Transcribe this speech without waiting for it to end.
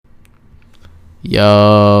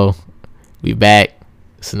Yo, we back.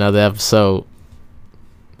 It's another episode.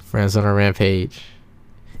 Friends on a Rampage.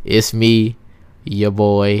 It's me, your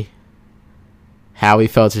boy, Howie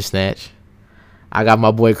Feltersnatch. I got my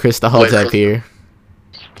boy Chris the Hotep here.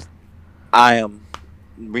 I am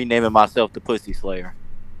renaming myself the Pussy Slayer.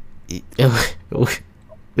 What?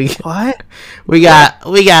 We got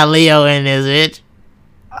Leo in this bitch.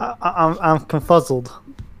 I'm confuzzled.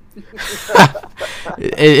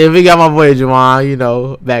 And we got my boy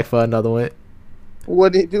Juwan, back for another one.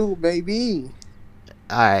 What it do, baby?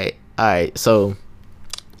 Alright. So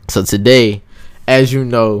today, as you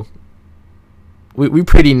know, we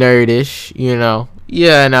pretty nerdish,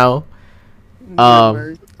 Yeah, I know.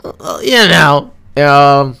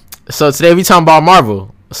 So today we talking about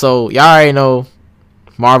Marvel. So y'all already know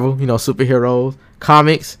Marvel, superheroes,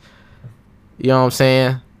 comics. You know what I'm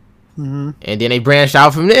saying? Mm-hmm. And then they branched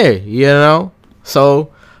out from there, So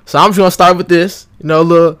I'm just gonna start with this,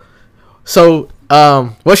 So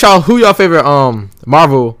who y'all favorite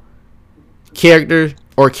Marvel character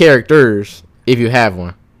or characters if you have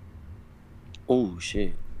one? Oh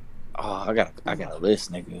shit! Oh, I got a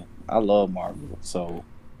list, nigga. I love Marvel. So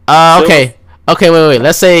okay, wait.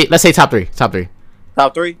 Let's say top three. Top three.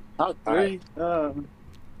 Top three.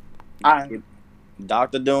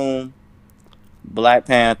 Doctor Doom, Black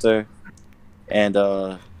Panther, and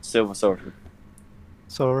Silver Surfer.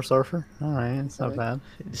 Silver Surfer. All right, it's not bad.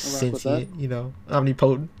 Sentient,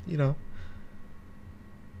 omnipotent,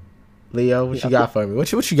 Leo, what you got for me?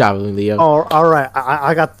 What you got for me, Leo? Oh, all right.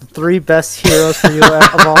 I got the three best heroes for you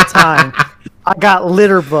of all time. I got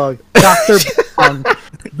Litterbug, Doctor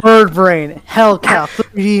Bird Brain, Hellcat,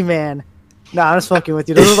 3D Man. Nah, I'm just fucking with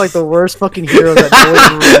you. Those are like the worst fucking heroes that no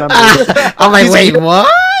one remembers. I'm like, wait,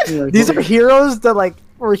 what? These are heroes that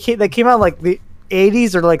that came out like the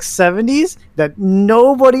 80s or like 70s that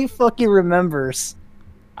nobody fucking remembers.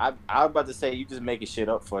 I was about to say you just making shit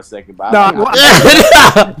up for a second, but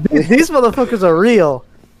These motherfuckers are real.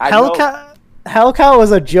 Hellcat Hellcat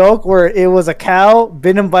was a joke where it was a cow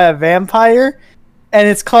bitten by a vampire, and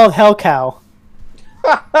it's called Hellcow.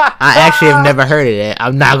 I actually have never heard of that.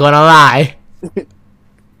 I'm not gonna lie.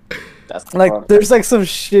 That's like there's like some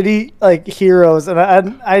shitty like heroes, and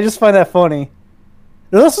I just find that funny.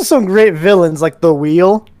 There's also some great villains like the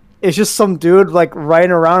Wheel. It's just some dude like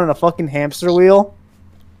riding around in a fucking hamster wheel.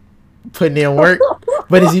 Putting in work,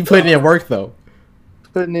 but is he putting in work though?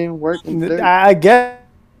 Putting in work. I get.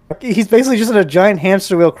 He's basically just in a giant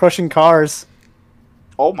hamster wheel crushing cars.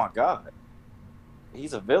 Oh my god,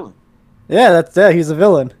 he's a villain. Yeah, he's a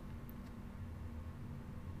villain.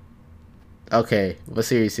 Okay, but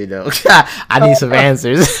seriously though, I need some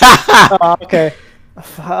answers. Okay.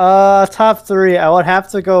 Top three, I would have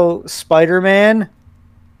to go Spider-Man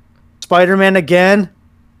again,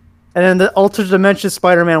 and then the Altered Dimension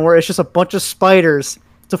Spider-Man, where it's just a bunch of spiders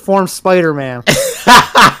to form Spider-Man.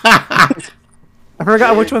 I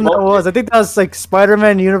forgot which one that was. I think that was like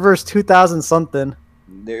Spider-Man Universe 2000 something.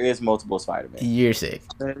 There is multiple Spider-Man. You're sick.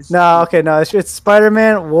 No, it's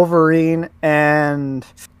Spider-Man, Wolverine, and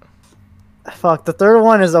fuck. The third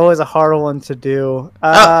one is always a hard one to do.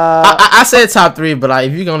 I said top three, but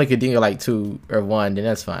if you're gonna continue like two or one, then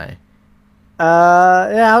that's fine.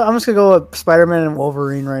 Yeah, I'm just gonna go with Spider-Man and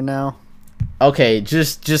Wolverine right now. Okay,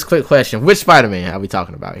 just quick question: which Spider-Man are we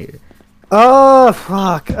talking about here? Oh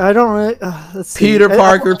fuck! I don't really. Let's see. Peter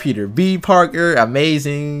Parker, Peter B. Parker,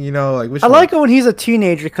 amazing. Which I one? like it when he's a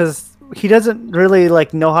teenager because he doesn't really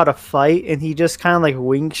know how to fight, and he just kind of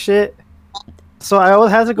wing shit. So I would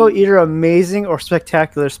have to go either Amazing or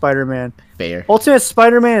Spectacular Spider-Man. Fair. Ultimate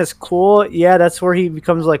Spider-Man is cool. Yeah, that's where he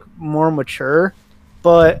becomes more mature.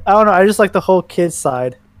 But I don't know. I just like the whole kid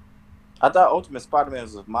side. I thought Ultimate Spider-Man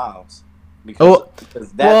was with Miles because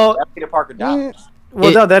that Peter Parker dies.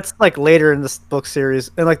 Well, no, that's later in this book series,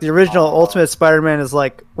 and the original Ultimate Spider-Man is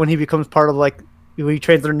when he becomes part of when he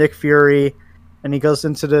trains under Nick Fury, and he goes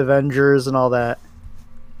into the Avengers and all that.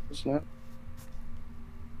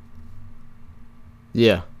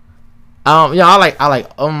 Yeah. I like.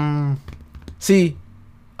 See.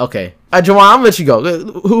 Okay. Juwan, I'm gonna let you go.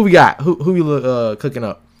 Who we got? Who you cooking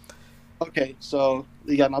up? Okay, so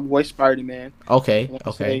we got my boy Spider-Man. Okay.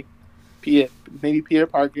 Maybe Peter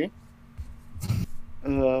Parker.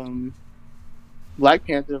 Black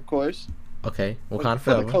Panther, of course. Okay. What kind of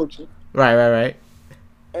for the film? coach. Right.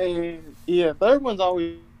 And yeah, third one's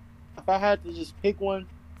always. If I had to just pick one,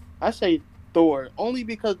 I say Thor, only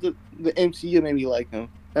because the MCU made me like him.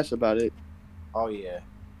 That's about it. Oh yeah.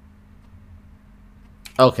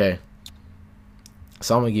 Okay.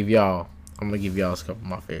 So I'm gonna give y'all a couple of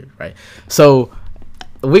my favorites, right? So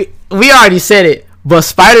we already said it, But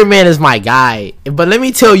Spider-Man is my guy. But let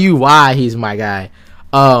me tell you why he's my guy.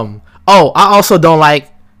 I also don't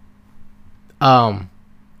like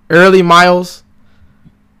early Miles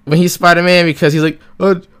when he's Spider-Man because he's like,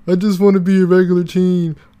 I just want to be a regular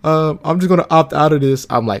teen. I'm just gonna opt out of this.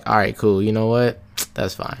 I'm like, all right, cool. You know what?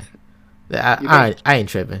 That's fine. I ain't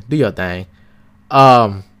tripping. Do your thing.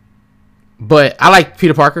 But I like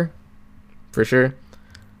Peter Parker for sure.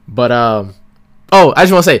 But I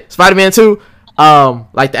just want to say Spider-Man 2,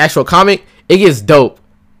 like the actual comic, it gets dope.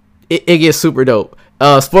 It gets super dope.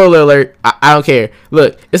 Spoiler alert, I don't care.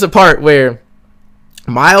 Look, it's a part where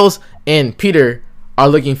Miles and Peter are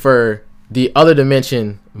looking for the other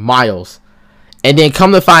dimension Miles, and then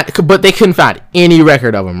come to find, but they couldn't find any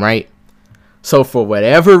record of him, right? So for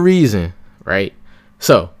whatever reason, right?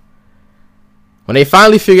 So when they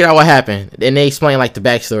finally figured out what happened, and they explained like the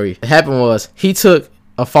backstory, what happened was he took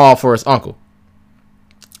a fall for his uncle,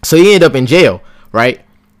 so he ended up in jail, right?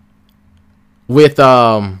 With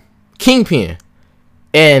Kingpin,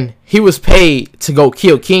 and he was paid to go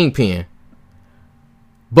kill Kingpin,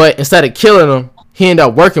 but instead of killing him, he ended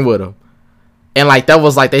up working with him, and like that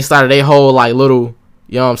was like they started a whole like little,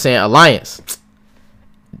 you know what I'm saying, alliance.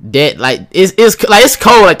 That like it's like it's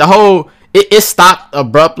cold, like the whole it stopped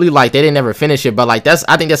abruptly, like they didn't ever finish it, but like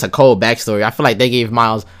I think that's a cold backstory. I feel like they gave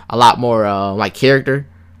Miles a lot more like character.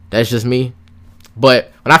 That's just me,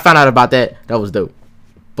 but when I found out about that was dope.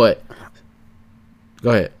 But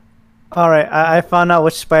go ahead. All right, I found out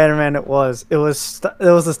which Spider-Man it was. It was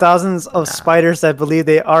the thousands of spiders that believe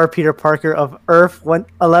they are Peter Parker of Earth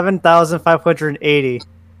 11,580.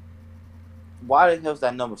 Why the hell is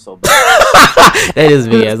that number so bad? That is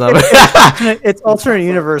me. It's alternate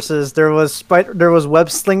universes. There was Web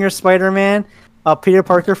Slinger Spider-Man, Peter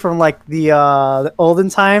Parker from like the olden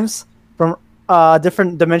times, from a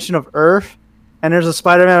different dimension of Earth, and there's a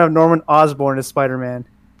Spider-Man of Norman Osborn as Spider-Man.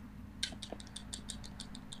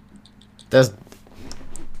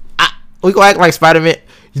 We go act like Spider-Man.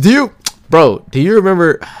 Do you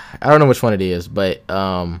remember? I don't know which one it is, but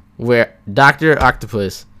where Dr.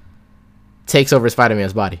 Octopus takes over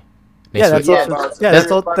Spider-Man's body. That's I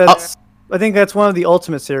think that's one of the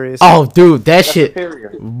Ultimate series. Oh, dude, that shit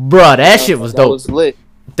was dope. Was lit.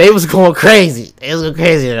 They was going crazy.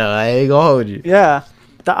 Though. I ain't gonna hold you. Yeah.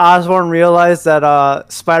 The Osborn realized that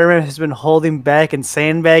Spider-Man has been holding back and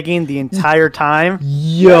sandbagging the entire time.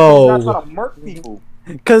 Yo. He's not trying to murk people.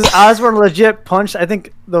 Because Osborn legit punched, I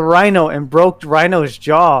think, the Rhino and broke Rhino's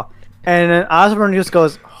jaw. And then Osborn just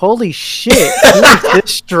goes, holy shit, he was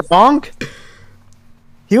this strong?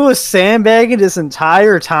 He was sandbagging this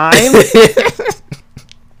entire time?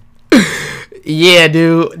 Yeah,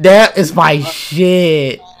 dude. That is my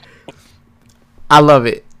shit. I love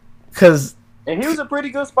it. And he was a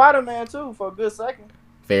pretty good Spider-Man, too, for a good second.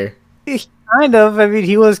 Fair. Kind of. I mean,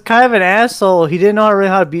 he was kind of an asshole. He didn't know really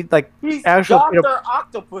how to be, like, He's actual... Dr.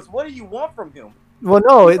 Octopus. What do you want from him? Well,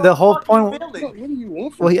 no, He's the a whole fucking point... villain. What do you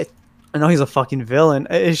want from Well, I know he's a fucking villain.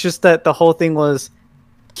 It's just that the whole thing was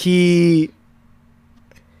the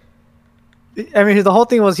whole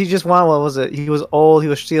thing was he just wanted, what was it? He was old, he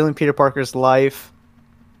was stealing Peter Parker's life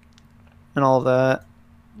and all that.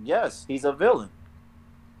 Yes, he's a villain.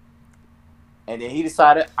 And then he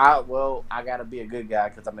decided, I gotta be a good guy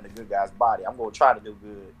because I'm in a good guy's body. I'm gonna try to do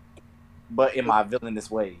good, but in my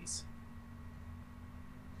villainous ways.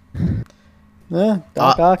 Yeah,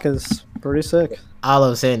 Doc Ock is pretty sick. All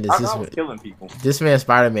I'm saying is I was killing people. this man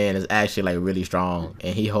Spider-Man is actually like really strong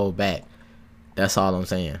and he hold back. That's all I'm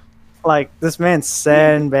saying. Like, this man's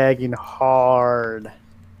sandbagging hard.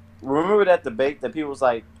 Remember that debate that people was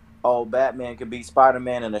like, oh, Batman could beat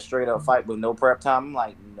Spider-Man in a straight up fight with no prep time? I'm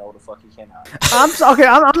like, no, the fuck he cannot. I'm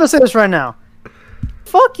gonna say this right now.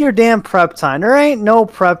 Fuck your damn prep time. There ain't no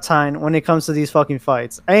prep time when it comes to these fucking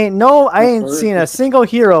fights. I ain't seen a single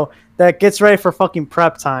hero that gets ready for fucking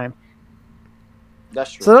prep time.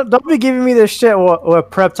 That's true. So don't be giving me this shit with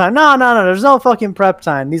prep time. No. There's no fucking prep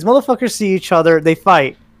time. These motherfuckers see each other. They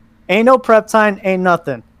fight. Ain't no prep time. Ain't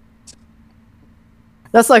nothing.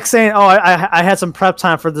 That's like saying, oh, I had some prep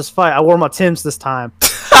time for this fight. I wore my Timbs this time.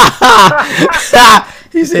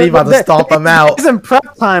 He said he about to stomp him out. It's in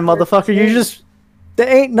prep time, motherfucker. There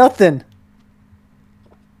ain't nothing.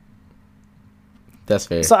 That's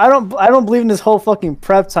fair. So I don't believe in this whole fucking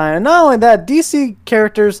prep time. And not only that, DC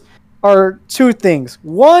characters are two things.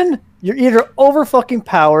 One, you're either over fucking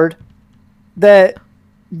powered, that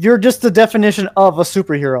you're just the definition of a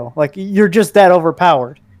superhero. Like, you're just that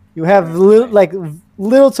overpowered. You have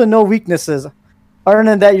little to no weaknesses. Other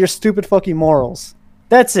than that, you're stupid fucking morals.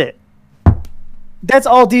 That's it. That's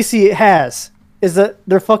all DC has. Is that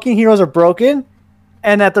their fucking heroes are broken,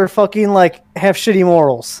 and that they're fucking like have shitty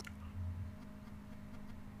morals.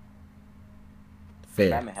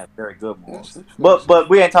 Fair. Batman has very good morals. But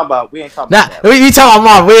we ain't talking about Nah, that. we talking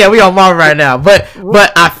about Marvel. We on Marvel right now. But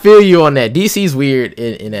I feel you on that. DC's weird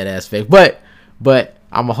in that aspect. But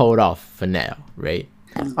I'm gonna hold off for now, right?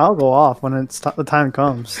 I'll go off when the time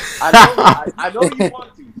comes. I know you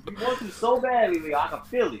want to. You want to so badly, Leo. I can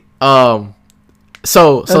feel it.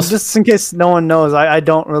 So Just in case no one knows, I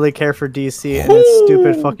don't really care for DC and its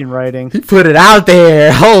stupid fucking writing. he put it out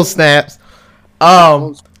there. Whole snaps.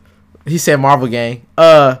 He said Marvel gang.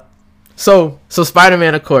 So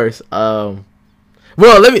Spider-Man, of course. Well,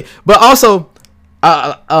 but also,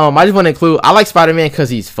 I just want to include. I like Spider-Man because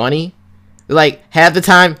he's funny. Like half the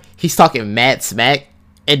time he's talking mad smack,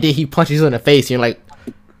 and then he punches you in the face. And you're like,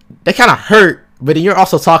 that kind of hurt. But then you're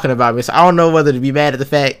also talking about me, so I don't know whether to be mad at the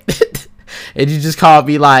fact, and you just called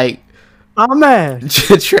me like, I'm mad.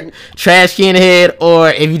 trash can head, or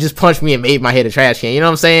if you just punched me and made my head a trash can. You know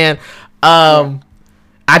what I'm saying?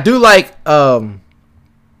 I do like the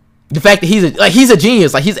fact that he's a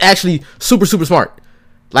genius. Like he's actually super smart.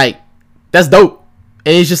 Like that's dope.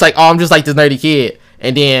 And he's just like, oh, I'm just like this nerdy kid,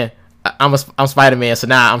 and then I'm Spider-Man, so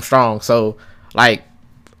now I'm strong. So like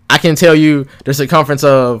I can tell you the circumference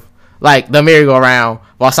of like the merry-go-round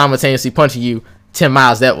while simultaneously punching you 10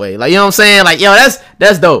 miles that way. Like you know what I'm saying? Like yo,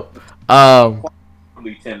 that's dope.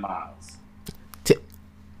 Probably 10 miles.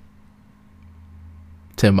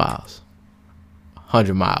 10 miles.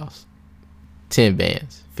 100 miles, 10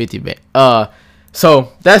 bands, 50 bands.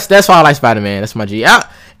 So that's why I like Spider-Man. That's my G. I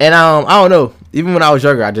don't know. Even when I was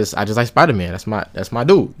younger, I just like Spider-Man. That's my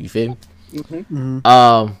dude. You feel me?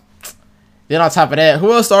 Mm-hmm. Then on top of that,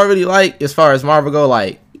 who else do I really like as far as Marvel go?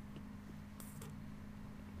 Like,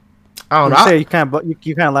 I don't know.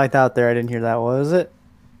 You kind of liked out there. I didn't hear that. What was it?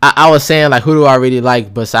 I was saying like, who do I really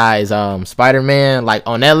like besides Spider-Man? Like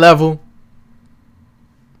on that level,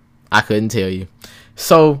 I couldn't tell you.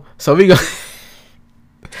 So we go.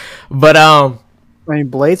 But I mean,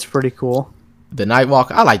 Blade's pretty cool. The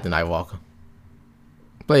Nightwalker, I like the Nightwalker.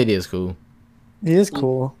 Blade is cool. He is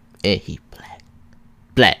cool. And he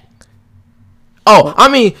black. Oh, I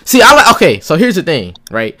mean, see, I like. Okay, so here's the thing,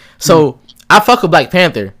 right? So I fuck with Black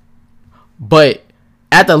Panther, but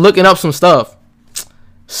after looking up some stuff,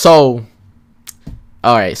 so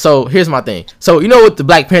all right. So here's my thing. So you know, with the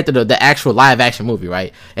Black Panther, the actual live action movie,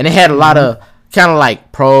 right? And it had a lot of kind of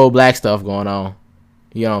like pro black stuff going on.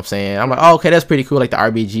 You know what I'm saying? I'm like, oh, okay, that's pretty cool, like the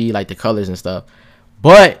RBG, like the colors and stuff.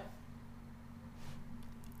 But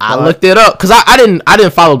I looked it up because I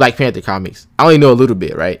didn't follow Black Panther comics. I only know a little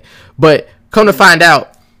bit, right? But come to find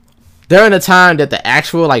out, during the time that the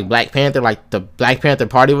actual like Black Panther, like the Black Panther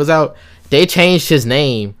Party was out, they changed his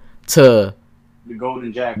name to the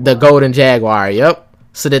Golden Jaguar. The Golden Jaguar, yep.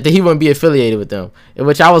 So that he wouldn't be affiliated with them. In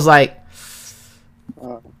which I was like,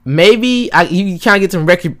 maybe you kind of get some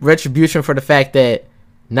retribution for the fact that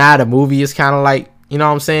now the movie is kind of like, you know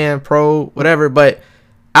what I'm saying, pro whatever. But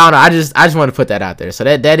I don't know. I just want to put that out there. So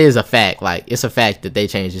that is a fact. Like it's a fact that they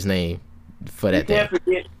changed his name for that thing.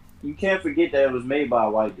 You can't forget that it was made by a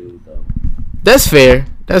white dude though. That's fair.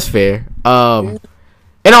 And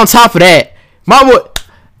on top of that, look,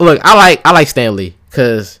 I like Stan Lee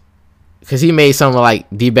because he made some of like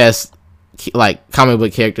the best like comic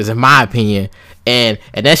book characters in my opinion. And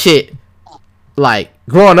that shit, like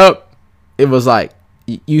growing up, it was like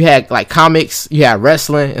you had like comics, you had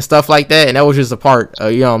wrestling and stuff like that, and that was just a part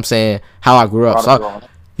of, you know what I'm saying, how I grew up. So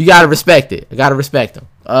you gotta respect it. I gotta respect them.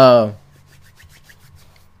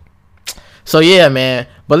 So yeah, man.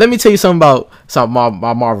 But let me tell you something about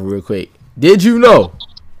my Marvel real quick. Did you know?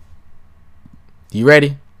 You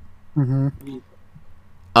ready? Mm-hmm.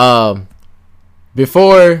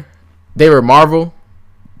 Before they were Marvel,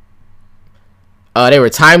 they were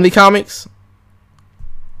Timely Comics.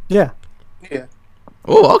 Yeah.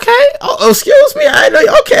 Oh, okay. Oh, excuse me. I know.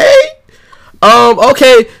 Okay.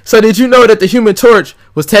 Okay. So did you know that the Human Torch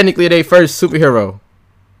was technically their first superhero?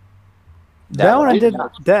 That one I did.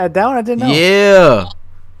 That one I didn't know. Yeah.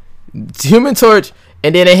 Human Torch,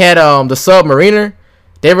 and then they had the Submariner.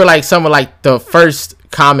 They were like some of like the first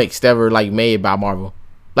comics that were like made by Marvel.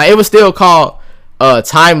 Like it was still called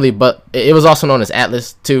Timely, but it was also known as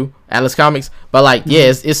Atlas too. Atlas Comics. But like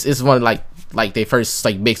yeah, it's one of like their first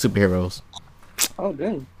like big superheroes. Oh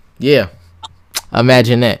dang. Yeah.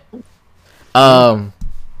 Imagine that.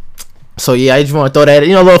 So yeah, I just want to throw that, a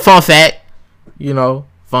little fun fact.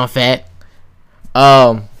 Fun fact.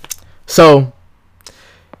 So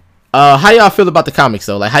how y'all feel about the comics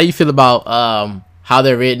though? Like how you feel about how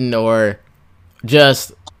they're written, or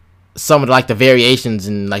just some of like the variations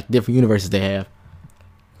and like different universes they have?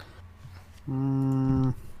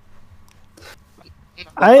 Mm,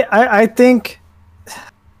 I think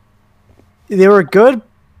they were good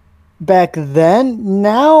back then.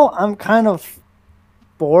 Now I'm kind of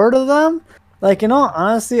bored of them. Like, in all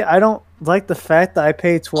honesty, I don't like the fact that I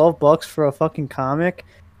pay $12 for a fucking comic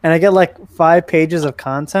and I get like 5 pages of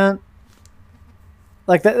content.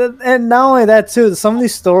 Like that, and not only that too, some of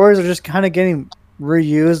these stories are just kind of getting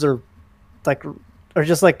reused or like, or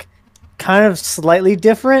just like kind of slightly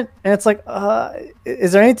different. And it's like,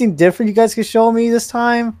 is there anything different you guys can show me this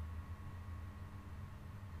time?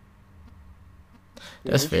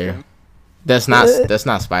 That's fair. That's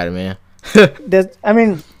not Spider-Man. I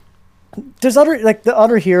mean, there's other like the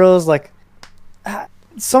other heroes like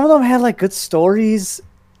some of them had like good stories,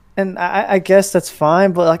 and I guess that's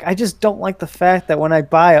fine. But like, I just don't like the fact that when I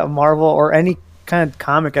buy a Marvel or any kind of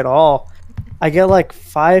comic at all, I get like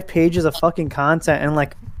 5 pages of fucking content, and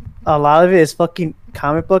like a lot of it is fucking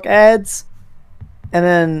comic book ads, and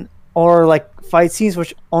then or like fight scenes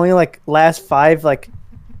which only like last five like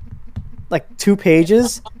 2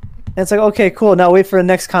 pages. And it's like, okay, cool. Now wait for the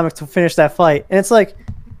next comic to finish that fight, and it's like,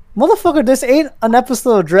 motherfucker, this ain't an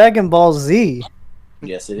episode of Dragon Ball Z.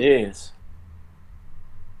 Yes, it is.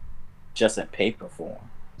 Just in paper form.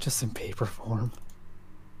 Just in paper form.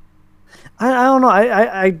 I don't know.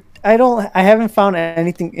 I haven't found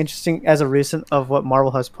anything interesting as of recent of what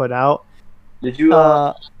Marvel has put out. Did you?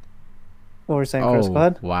 What were you saying, Chris? Go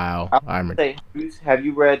ahead. Wow. Have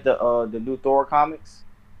you read the new Thor comics?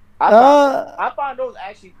 I find those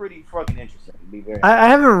actually pretty fucking interesting. To be very. I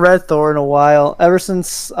haven't read Thor in a while. Ever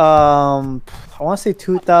since I want to say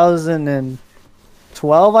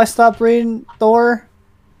 2012, I stopped reading Thor.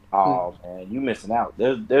 Oh man, you missing out.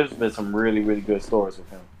 There's been some really really good stories with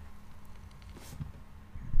him,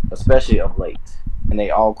 especially of late, and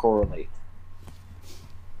they all correlate.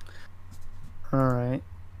 All right.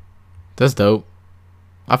 That's dope.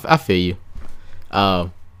 I feel you.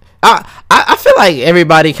 I feel like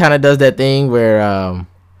everybody kind of does that thing where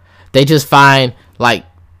they just find like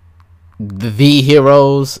the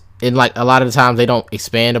heroes, and like a lot of the times they don't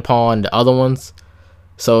expand upon the other ones,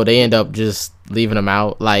 so they end up just leaving them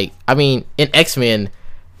out. Like, I mean, in X-Men,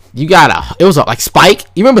 it was like Spike.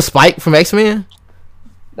 You remember Spike from X-Men?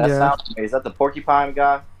 That sounds amazing. Is that the porcupine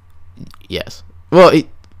guy? Yes. Well,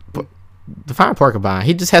 define porcupine.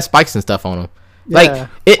 He just has spikes and stuff on him. Like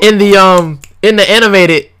in the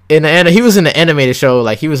animated. He was in the animated show,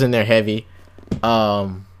 like he was in there heavy. He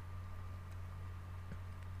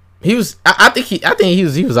was. I think he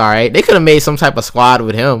was all right. They could have made some type of squad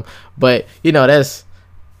with him, but you know that.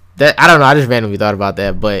 I don't know. I just randomly thought about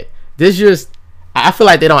that, but this just. I feel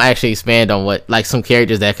like they don't actually expand on what like some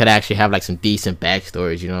characters that could actually have like some decent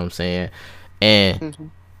backstories. You know what I'm saying?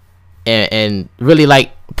 And and really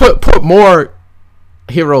like put more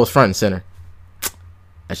heroes front and center.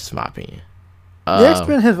 That's just my opinion. The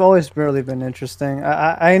X-Men have always really been interesting.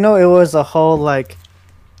 I know it was a whole like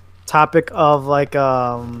topic of like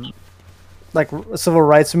civil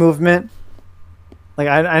rights movement. Like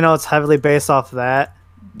I know it's heavily based off that.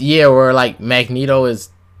 Yeah, where like Magneto is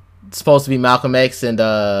supposed to be Malcolm X and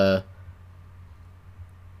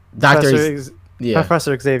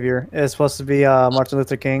Professor Xavier is supposed to be Martin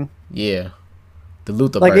Luther King. Yeah, the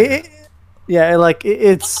Luther. Like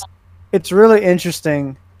it's really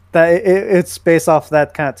interesting that it's based off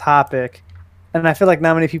that kind of topic, and I feel like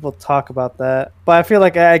not many people talk about that. But I feel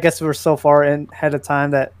like I guess we're so far ahead of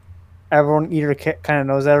time that everyone either kind of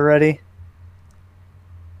knows that already.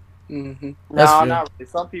 No, not really.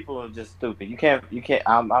 Some people are just stupid. You can't.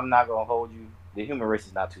 I'm not gonna hold you. The human race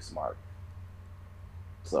is not too smart.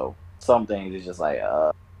 So some things is just like,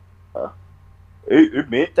 it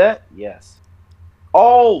meant that? Yes.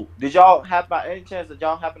 Oh, did y'all have by any chance did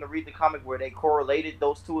y'all happen to read the comic where they correlated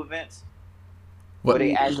those two events? Where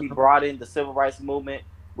they actually brought in the civil rights movement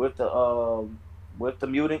with the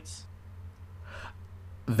mutants?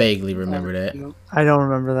 Vaguely remember that. I don't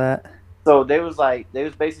remember that. So they was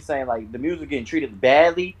basically saying like the mutants were getting treated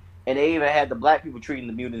badly, and they even had the black people treating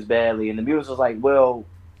the mutants badly, and the mutants was like, well,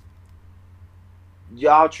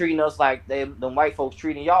 y'all treating us like the white folks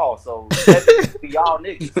treating y'all, so that be y'all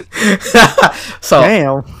niggas. So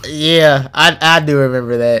damn. Yeah, I do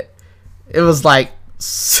remember that. It was like,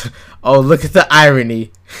 oh, look at the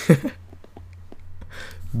irony.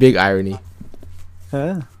 Big irony.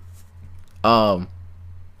 Yeah.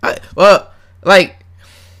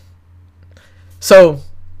 So,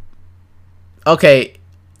 okay,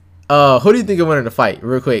 who do you think will win in the fight,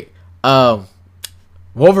 real quick?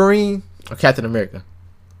 Wolverine or Captain America?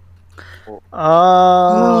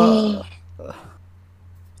 I'm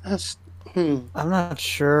not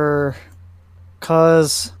sure,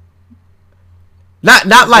 cause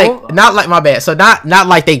Not like my bad. So not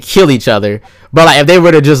like they kill each other, but like if they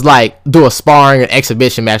were to just like do a sparring and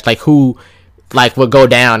exhibition match, like who like would go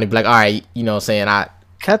down and be like, all right, you know what I'm saying?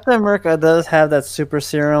 Captain America does have that super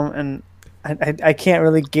serum, and I can't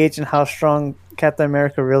really gauge in how strong Captain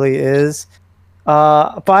America really is.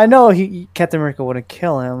 But I know Captain America wouldn't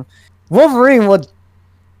kill him. Wolverine would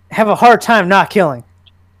have a hard time not killing.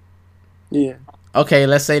 Yeah. Okay,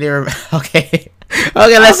 let's say they were okay.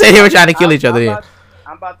 Let's say they were trying to kill each other.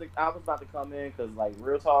 I was about to come in because, like,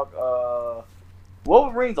 real talk.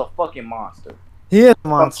 Wolverine's a fucking monster. He is a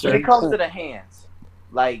monster. When it comes to the hands,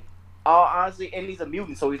 like, all honestly, and he's a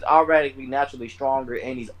mutant, so he's already naturally stronger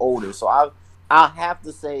and he's older. So I'll have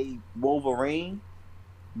to say Wolverine,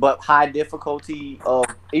 but high difficulty of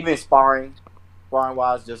even sparring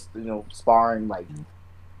wise, just sparring like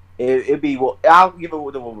it'd be. I'll give it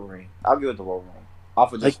with the Wolverine.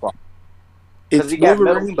 Off of just sparring. It's he got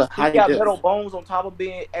Wolverine, but he high got def. metal bones on top of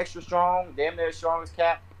being extra strong, damn near as strong as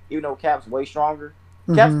Cap. Even though Cap's way stronger.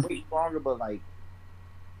 Mhm. Cap's way stronger, but like.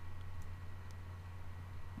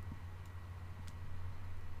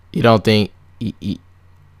 You don't think he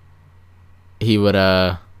would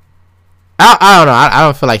I don't know. I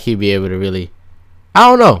don't feel like he'd be able to really. I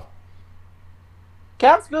don't know.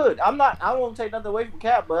 Cap's good. I won't take nothing away from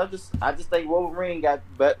Cap, but I just think Wolverine got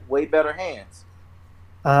way better hands.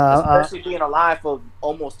 Especially being alive for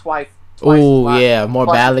almost twice. Oh yeah, more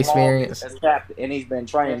battle experience. As Cap, and he's been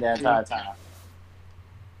training that entire time.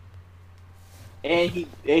 And he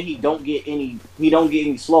don't get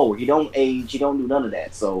any slower. He don't age. He don't do none of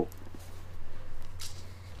that. So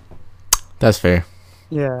that's fair.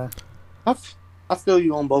 Yeah, I feel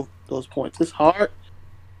you on both those points. It's hard.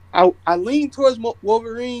 I lean towards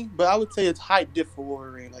Wolverine, but I would say it's high diff for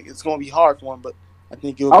Wolverine. Like it's gonna be hard for him, but I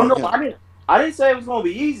think it'll. Oh no, I didn't say it was gonna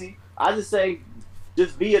be easy. I just say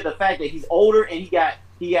just via the fact that he's older and he got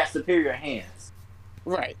superior hands.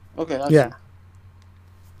 Right. Okay. Yeah.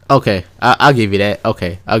 Okay, I'll give you that.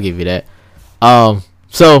 Okay, I'll give you that.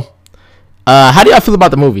 So, how do y'all feel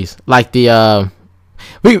about the movies? Like the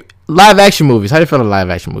live action movies. How do you feel about live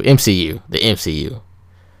action movie? The MCU.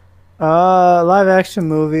 Live action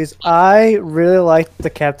movies. I really liked the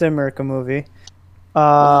Captain America movie.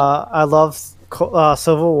 I love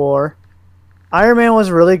Civil War. Iron Man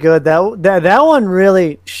was really good. That one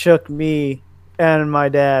really shook me and my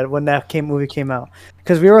dad when that movie came out,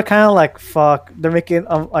 because we were kind of like, fuck, they're making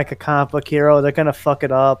like a comic book hero, they're gonna fuck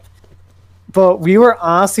it up. But we were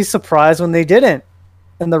honestly surprised when they didn't,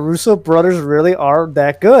 and the Russo brothers really are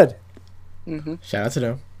that good. Mm-hmm. Shout out to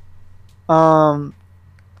them.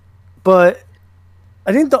 But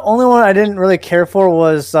I think the only one I didn't really care for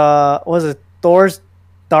was it Thor's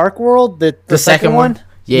Dark World, the second one.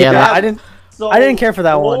 Yeah, I didn't care for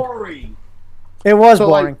that boring. one. It was So,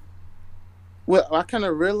 boring. Well, I kind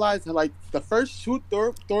of realized that, like, the first two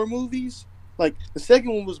Thor movies, like, the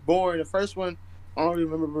second one was boring. The first one, I don't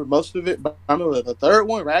remember most of it, but I remember the third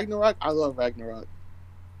one, Ragnarok. I love Ragnarok.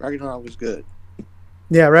 Ragnarok was good.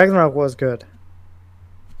 Yeah, Ragnarok was good.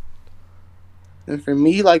 And for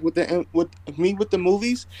me, like, with the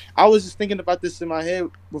movies, I was just thinking about this in my head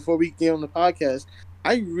before we get on the podcast.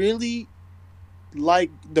 I really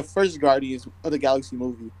like the first Guardians of the Galaxy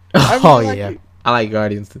movie. I like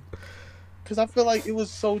Guardians. Because I feel like it was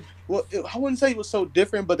so. Well, I wouldn't say it was so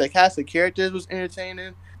different, but the cast of characters was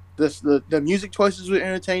entertaining. The music choices were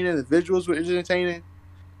entertaining. The visuals were entertaining.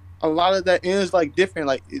 A lot of that is like different.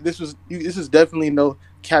 Like this is definitely no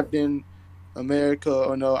Captain America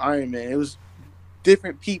or no Iron Man. It was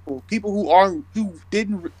different people who weren't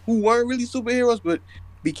really superheroes but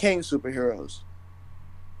became superheroes.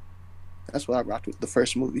 That's what I rocked with the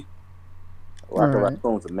first movie. Rocket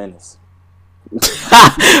Raccoon's a menace.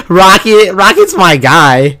 Rocket's my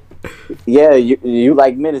guy. Yeah, you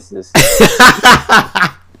like menaces.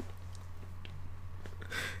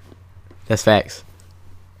 That's facts.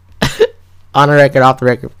 On the record, off the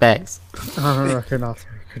record, facts. On the record, off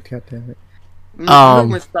the record. God damn it.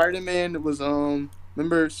 Remember when Spider-Man was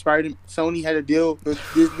remember Sony had a deal with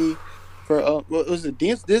Disney for was it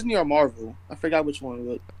Disney or Marvel? I forgot which one it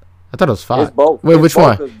was. I thought it was Fox. It's both. Wait, which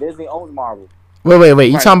one? Because Disney owns Marvel. Wait. You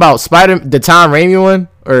Right. talking about the Tom Raimi one,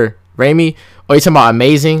 or Raimi, or you talking about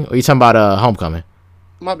Amazing, or you talking about Homecoming?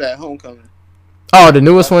 My bad, Homecoming. Oh, the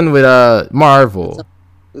newest one with Marvel.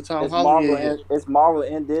 The Tom It's Holland. Marvel. It's Marvel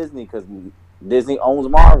and Disney because Disney owns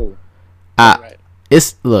Marvel. Right.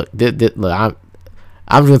 It's look. I'm just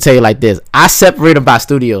gonna tell you like this. I separate them by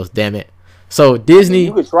studios. Damn it. So Disney.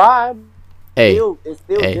 You could try. Hey, It's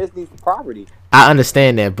still Disney's property. I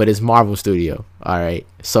understand that, but it's Marvel Studio. All right.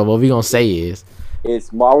 So what we gonna say is,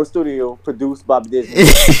 It's Marvel Studio, produced by Disney.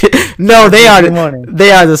 No, they are Money.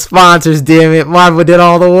 they are the sponsors. Damn it, Marvel did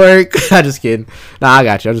all the work. I'm just kidding. Nah, I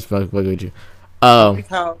got you. I'm just fucking with you.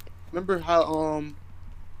 Remember how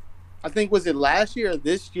I think was it last year or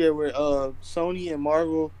this year where Sony and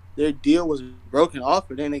Marvel their deal was broken off,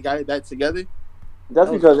 and then they got it back together.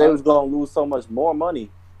 That's because they was gonna lose so much more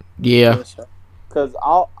money. Yeah. Because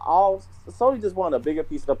all Sony just wanted a bigger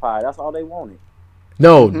piece of the pie. That's all they wanted.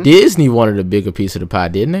 No, Disney wanted a bigger piece of the pie,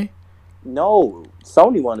 didn't they? No,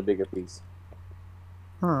 Sony wanted a bigger piece.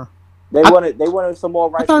 Huh. They wanted some more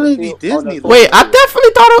rights. I thought it'd be Disney. Wait, I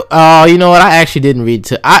definitely thought of. Oh, you know what? I actually didn't read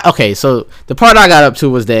to. Okay, so the part I got up to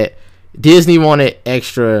was that Disney wanted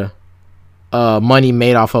extra money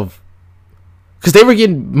made off of, because they were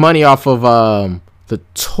getting money off of the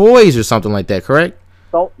toys or something like that, correct?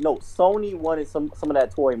 No, Sony wanted some of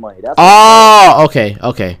that toy money. That's okay.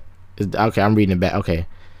 I'm reading it back. Okay,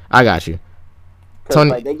 I got you. Because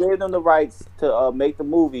like, they gave them the rights to make the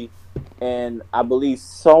movie, and I believe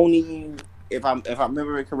Sony, if I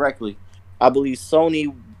remember it correctly, I believe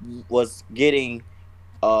Sony was getting,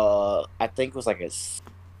 I think it was like a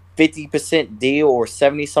 50% deal or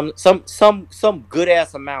 70 some good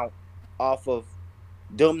ass amount off of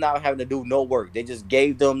them not having to do no work. They just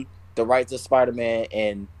gave them the rights to Spider-Man,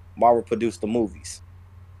 and Marvel produced the movies.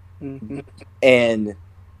 And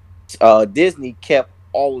Disney kept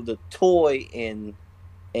all of the toy and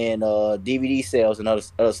DVD sales and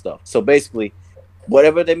other stuff. So basically,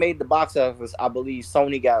 whatever they made the box office, I believe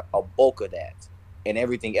Sony got a bulk of that, and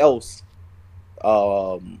everything else,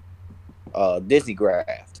 Disney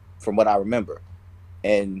grabbed, from what I remember.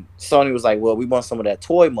 And Sony was like, "Well, we want some of that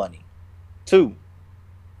toy money, too."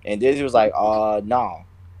 And Disney was like, nah."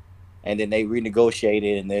 And then they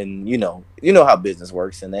renegotiated, and then you know how business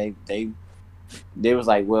works, and they was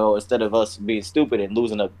like, well, instead of us being stupid and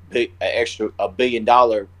losing an extra $1 billion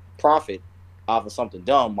profit off of something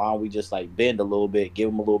dumb, why don't we just like bend a little bit, give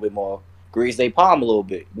them a little bit more, grease their palm a little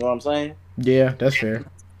bit? You know what I'm saying? Yeah, that's fair.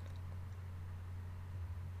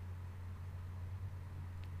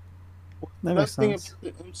 That makes sense.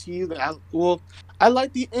 The MCU that I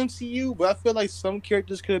like the MCU, but I feel like some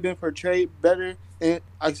characters could have been portrayed better. And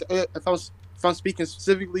if I'm speaking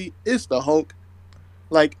specifically, it's the Hulk.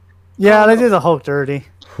 Like, yeah, they did the Hulk dirty.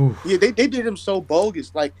 Yeah, they did him so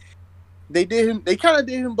bogus. Like, they kind of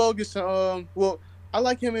did him bogus. Well, I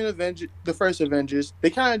like him in the first Avengers.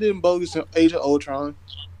 They kind of did him bogus in Age of Ultron.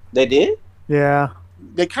 They did? Yeah.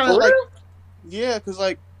 They kind of like, yeah, because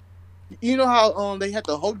like, you know how they had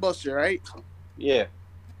the Hulkbuster, right? Yeah.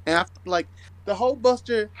 And after, like, the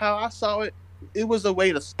Hulkbuster, how I saw it, it was a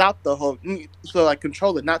way to stop the Hulk, so like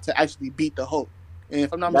control it, not to actually beat the Hulk. And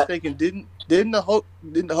if I'm not mistaken, didn't the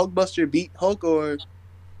Hulkbuster beat Hulk, or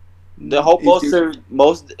the Hulkbuster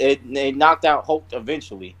it knocked out Hulk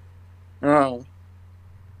eventually? Oh,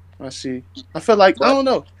 I see. I feel like I don't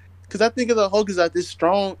know, because I think of the Hulk as like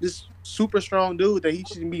this super strong dude that he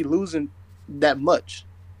shouldn't be losing that much.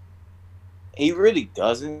 He really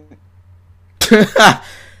doesn't.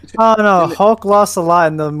 Oh no, Hulk lost a lot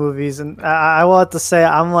in the movies, and I will have to say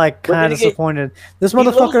I'm like kind of disappointed. This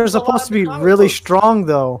motherfucker is supposed to be really strong,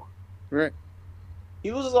 though. Right.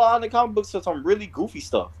 He loses a lot in the comic books for some really goofy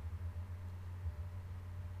stuff.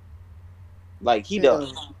 Like he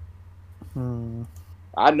does.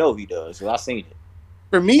 I know he does because I seen it.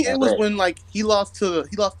 For me, it was when like he lost to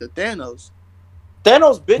Thanos.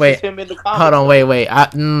 Thanos bitches him in the comics. Hold on, wait.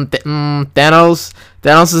 Thanos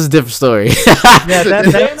is a different story. Yeah,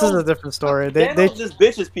 Thanos is a different story. Thanos just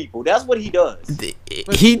bitches people. That's what he does.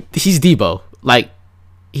 He's Debo. Like,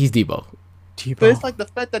 he's Debo. But it's like the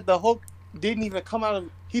fact that the Hulk didn't even come out.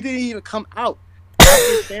 He didn't even come out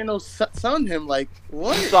after Thanos sunned him. Like,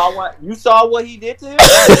 what? You saw what he did to him?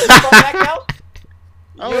 Did he come back out?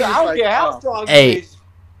 I don't care how strong he is.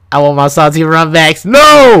 I want my salty run backs.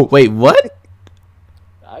 No! Wait, what?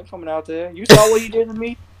 I ain't coming out there. You saw what he did to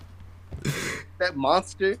me? That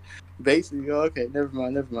monster, basically. Okay, never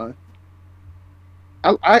mind.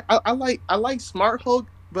 I like Smart Hulk,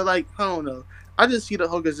 but like I don't know. I just see the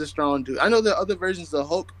Hulk as a strong dude. I know there are other versions of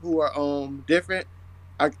Hulk who are different.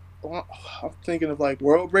 I'm thinking of like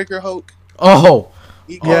World Breaker Hulk. Oh,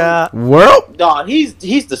 yeah. World? Nah, he's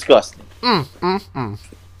disgusting. He's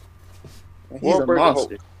World a Breaker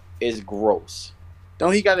monster. Hulk is gross.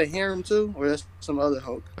 Don't he got a harem too, or that's some other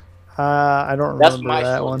Hulk? I don't remember That's my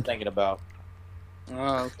that show one. I'm thinking about.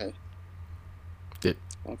 Oh, okay.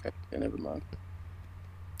 Okay, never mind.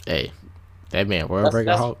 Hey, that man, World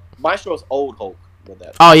Breaker Hulk. My show's Old Hulk. With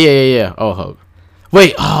that. Oh yeah. Old Hulk.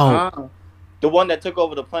 Wait, the one that took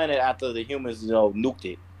over the planet after the humans, nuked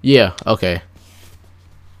it. Yeah. Okay.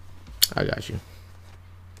 I got you.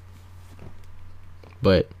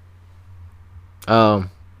 But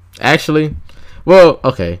actually, well,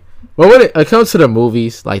 okay. Well, when it comes to the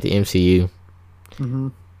movies like the MCU,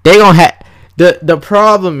 they gonna have the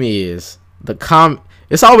problem is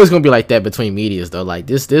it's always gonna be like that between medias though. Like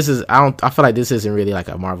this is I feel like this isn't really like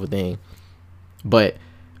a Marvel thing, but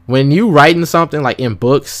when you writing something like in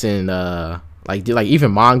books and like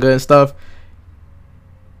even manga and stuff,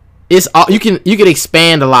 it's all you can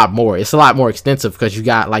expand a lot more. It's a lot more extensive because you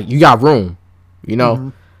got room, you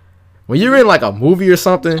know. When you're in like a movie or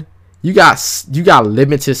something, you got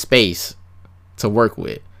limited space to work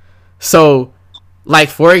with. So, like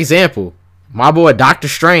for example, my boy Doctor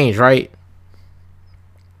Strange, right?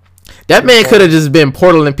 That man could have just been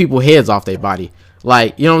portaling people's heads off their body.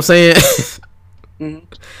 Like, you know what I'm saying?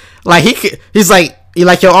 Like he's like, you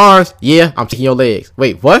like your arms? Yeah, I'm taking your legs.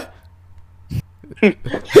 Wait, what? You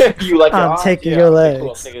like your I'm arms? taking Yeah, your okay, cool, I'm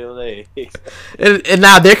legs. taking your legs. And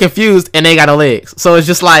now they're confused and they got no legs. So it's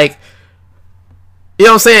just like, you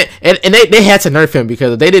know what I'm saying? And they had to nerf him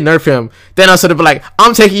because if they didn't nerf him, then also they'd be like,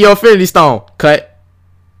 I'm taking your Infinity Stone. Cut.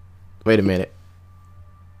 Wait a minute.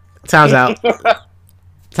 Time's out.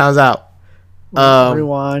 Time's out.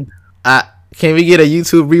 Rewind. Can we get a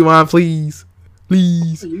YouTube rewind, please?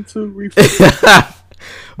 Please. YouTube refresh.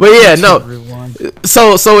 But yeah, no. Rewind.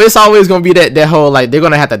 So it's always gonna be that whole like they're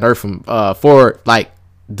gonna have to nerf him for like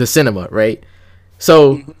the cinema, right?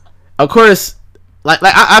 So of course, like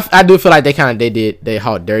I do feel like they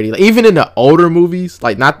hauled dirty. Like even in the older movies,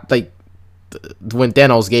 like not like when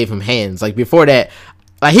Thanos gave him hands. Like before that,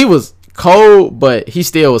 like he was cold, but he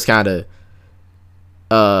still was kind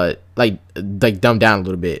of like dumbed down a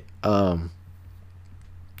little bit.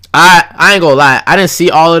 I ain't gonna lie, I didn't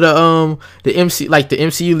see all of the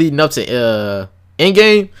MCU leading up to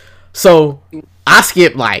Endgame, so I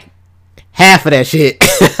skipped like half of that shit.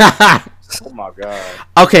 Oh my god.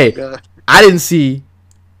 Okay, God. I didn't see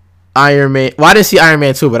Iron Man. Well, I didn't see Iron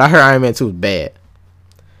Man 2, but I heard Iron Man 2 was bad.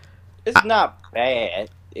 It's not bad.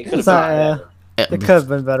 It could have It's been not, better. It could have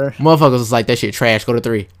been better. Motherfuckers was like, that shit trash, go to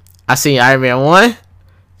 3. I seen Iron Man 1,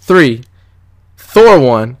 3, Thor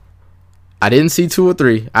 1. I didn't see 2 or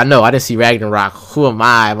 3. I know, I didn't see Ragnarok. Who am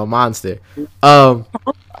I? I'm a monster. I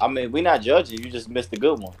mean, we're not judging. You just missed a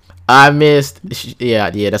good one. I missed. Yeah,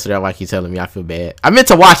 that's what everybody keeps telling me. I feel bad. I meant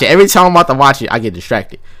to watch it. Every time I'm about to watch it, I get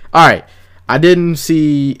distracted. All right, I didn't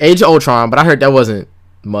see Age of Ultron, but I heard that wasn't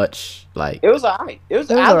much. Like It was alright. It was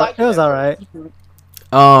alright.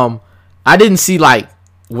 I didn't see like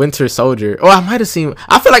Winter Soldier. Oh, I might have seen.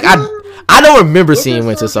 I feel like I don't remember seeing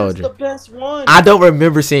Winter Soldier. The best one. I don't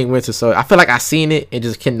remember seeing Winter Soldier. I feel like I seen it and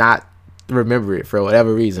just cannot remember it for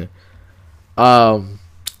whatever reason.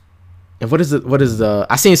 And what is the?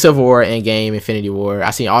 I seen Civil War, Endgame, Infinity War.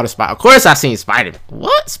 I seen all the Spider. Of course, I seen Spider.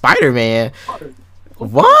 What Spider-Man?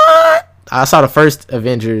 What? I saw the first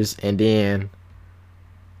Avengers, and then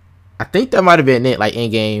I think that might have been it. Like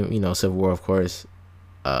Endgame, Civil War, of course.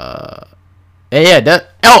 And yeah,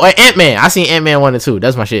 and Ant-Man. I seen Ant-Man 1 and 2.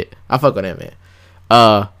 That's my shit. I fuck with Ant-Man.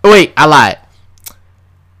 Wait, I lied.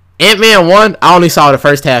 Ant-Man 1, I only saw the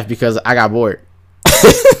first half because I got bored.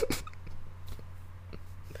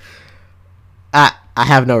 I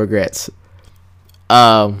have no regrets.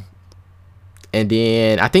 And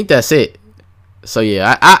then I think that's it. So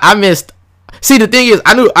yeah, I missed. See, the thing is,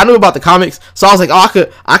 I knew about the comics, so I was like, oh,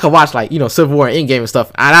 I could watch like Civil War and Endgame and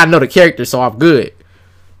stuff, and I know the characters, so I'm good.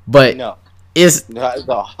 But No, it's it's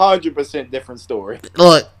 100% different story.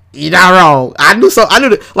 look, you're not wrong. I knew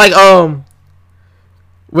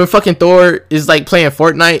when fucking Thor is like playing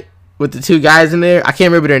Fortnite with the two guys in there, I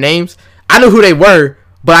can't remember their names. I knew who they were,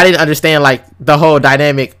 but I didn't understand like the whole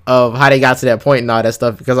dynamic of how they got to that point and all that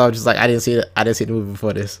stuff because I was just like, I didn't see the movie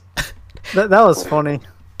before this. That was funny.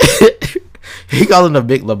 He called him the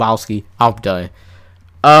Big Lebowski. I'm done.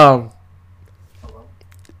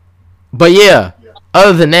 But yeah,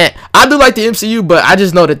 other than that, I do like the MCU, but I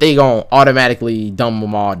just know that they gonna automatically dumb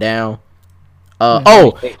them all down.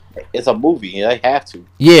 It's a movie. They have to.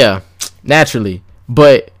 Yeah, naturally.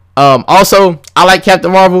 But also, I like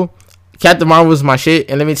Captain Marvel. Captain Marvel is my shit,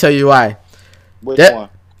 and let me tell you why. Which one?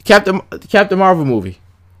 Captain Marvel movie.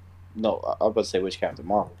 No, I was about to say which Captain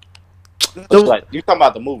Marvel. The- You talking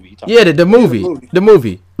about the movie? Yeah, the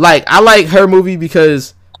movie. Like I like her movie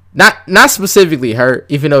because not specifically her,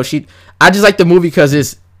 even though I just like the movie because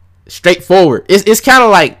it's straightforward. It's kind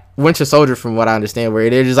of like Winter Soldier from what I understand, where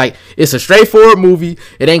they're just like it's a straightforward movie.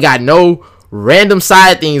 It ain't got no random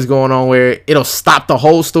side things going on where it'll stop the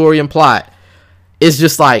whole story and plot. It's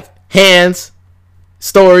just like hands,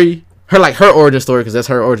 story, her origin story because that's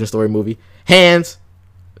her origin story movie. Hands,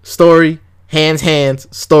 story, hands,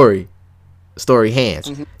 story. Story Hands.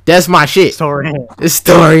 Mhm. That's my shit. Story. It's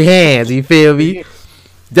Story Hands. You feel me?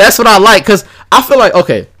 That's what I like, because I feel like,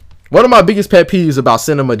 okay, one of my biggest pet peeves about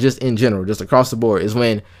cinema just in general, just across the board, is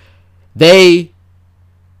when they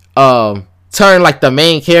turn like the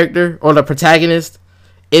main character or the protagonist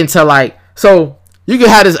into like, so you could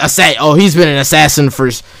have this assassin, oh, he's been an assassin for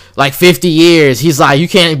like 50 years, he's like, you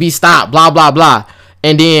can't be stopped, blah blah blah,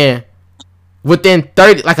 and then within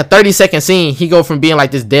 30-second scene, he go from being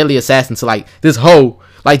like this deadly assassin to like this hoe,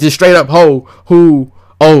 like this straight up hoe who,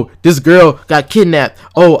 oh, this girl got kidnapped,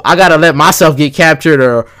 oh, I gotta let myself get captured,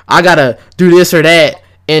 or I gotta do this or that,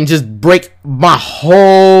 and just break my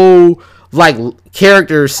whole like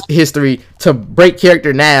character's history to break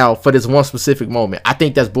character now for this one specific moment. I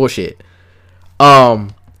think that's bullshit.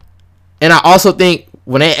 And I also think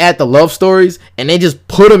when they add the love stories and they just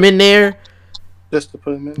put them in there Just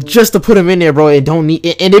to put him in. there, bro, it don't need,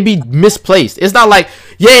 and it be misplaced. It's not like,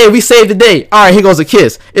 yeah, we saved the day, all right, here goes a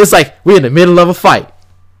kiss. It's like, we're in the middle of a fight,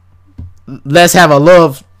 let's have a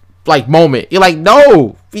love like moment. You're like,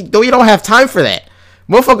 no, we don't have time for that.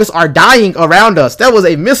 Motherfuckers are dying around us. That was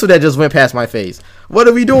a missile that just went past my face. What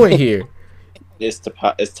are we doing here? It's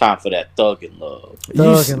time for that thug and love.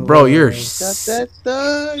 Bro, you're Got that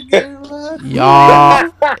thug in love.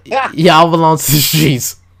 y'all belong to the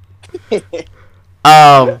streets. But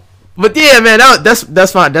yeah, man,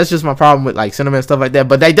 that's fine. That's just my problem with like cinema and stuff like that.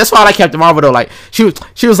 But that's why I like Captain Marvel though. Like she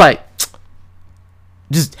was like,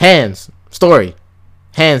 just story,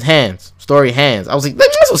 hands. I was like,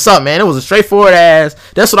 that's what's up, man. It was a straightforward ass.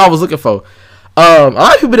 That's what I was looking for. A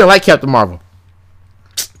lot of people didn't like Captain Marvel,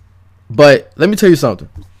 but let me tell you something.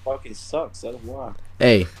 Fucking sucks. That's why.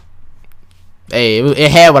 Hey,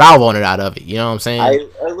 it had what I wanted out of it. You know what I'm saying?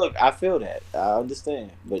 Look, I feel that. I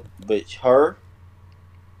understand, but her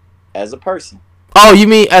as a person. Oh, you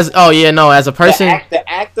mean as a person? The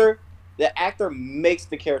actor makes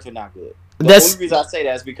the character not good. The That's only reason I say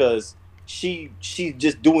that is because she's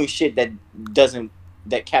just doing shit that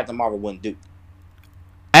Captain Marvel wouldn't do.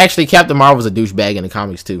 actually Captain Marvel's a douchebag in the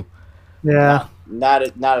comics too. Yeah. Not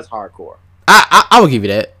as hardcore. I will give you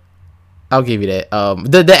that. I'll give you that.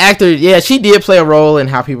 The actor, yeah, she did play a role in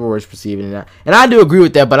how people were perceiving it, and I do agree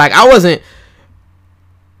with that. But like, I wasn't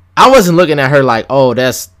looking at her like, oh,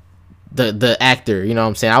 that's the actor. You know what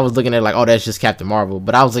I'm saying? I was looking at it like, oh, that's just Captain Marvel.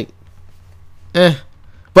 But I was like, eh.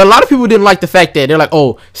 But a lot of people didn't like the fact that they're like,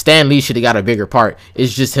 oh, Stan Lee should have got a bigger part.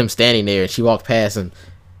 It's just him standing there, and she walked past and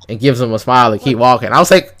gives him a smile and keep walking. I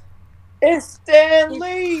was like, it's Stan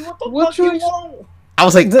Lee. What the fuck you want? I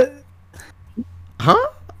was like, huh?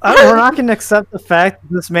 We're not gonna accept the fact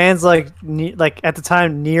that this man's like at the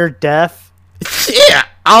time near death. Yeah,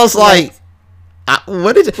 I was like,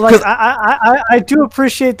 what did you? Like I do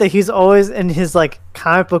appreciate that he's always in his like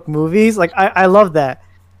comic book movies. Like I love that.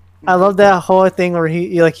 I love that whole thing where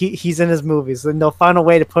he's in his movies and they'll find a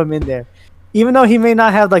way to put him in there, even though he may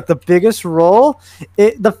not have like the biggest role.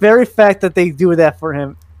 The very fact that they do that for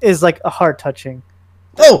him is like a heart touching.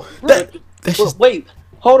 Oh, that's just, wait.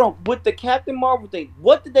 Hold on, with the Captain Marvel thing,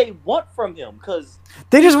 what did they want from him? Because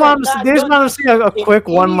they just want him to see a quick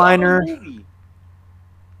one-liner. They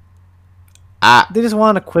just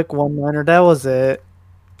want a quick one-liner. That was it.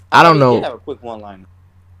 I don't know. Did have a quick one-liner.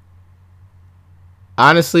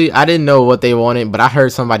 Honestly, I didn't know what they wanted, but I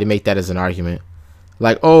heard somebody make that as an argument.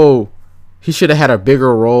 Like, oh, he should have had a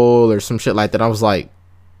bigger role or some shit like that. I was like,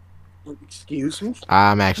 excuse me?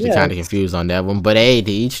 I'm actually kind of confused on that one. But hey,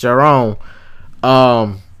 to each their own.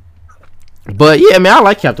 But yeah, man, I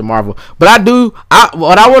like Captain Marvel. But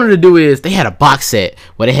what I wanted to do is they had a box set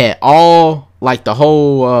where they had all like the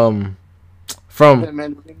whole from it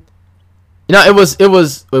was wait,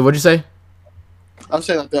 what'd you say? I'm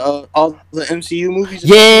saying like all the MCU movies.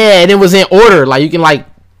 Yeah, and it was in order. Like you can like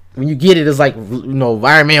when you get it, it's like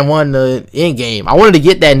Iron Man 1 the Endgame. I wanted to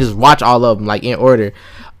get that and just watch all of them like in order.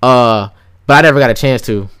 But I never got a chance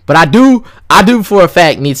to. But I do for a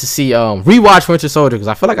fact need to see rewatch Winter Soldier because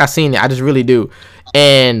I feel like I've seen it. I just really do.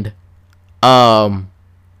 And Thor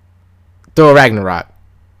Ragnarok.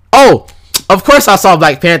 Oh, of course I saw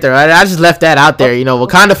Black Panther. I just left that out there.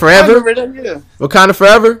 Wakanda Forever. Wakanda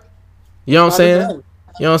Forever. You know what I'm saying? You know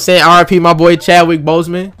what I'm saying? R.I.P. my boy Chadwick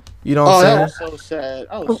Boseman. You know what I'm saying? That was so sad.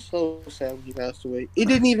 I was so sad when he passed away. It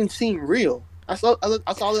didn't even seem real. I saw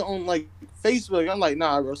it on like Facebook. I'm like,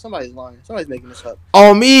 nah, bro, somebody's lying. Somebody's making this up.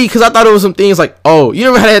 On me, because I thought it was some things like, oh, you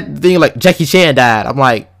never had that thing like Jackie Chan died. I'm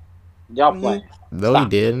like, y'all playing? No, he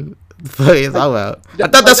didn't. I thought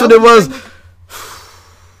that's what it was.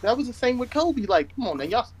 That was the same with Kobe. Like, come on, man,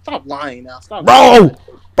 y'all stop lying now. Stop, bro.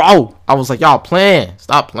 I was like, y'all playing.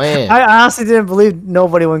 Stop playing. I honestly didn't believe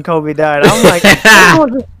nobody when Kobe died. I'm like,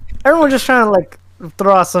 everyone's just trying to like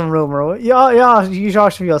throw out some rumor. Y'all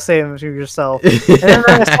should be saying it to yourself. And then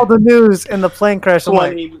I saw the news and the plane crash. I'm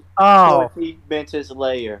like, oh, he bent his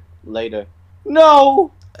layer later.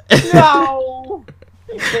 No, no,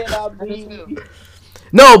 it cannot be.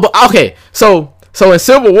 No, but okay. So in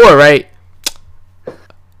Civil War, right?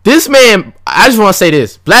 This man, I just want to say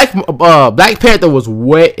this: Black Panther was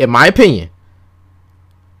way, in my opinion,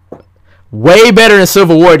 way better in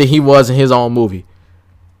Civil War than he was in his own movie.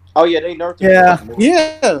 Oh yeah, they nerfed him.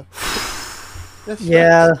 Yeah.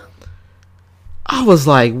 Yeah. I was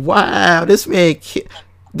like, wow, this man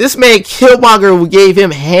Killmonger gave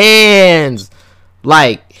him hands,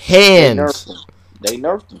 like hands. They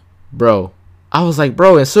nerfed him, bro. I was like,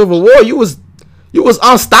 bro, in Civil War, you was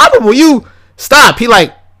unstoppable. You stop. He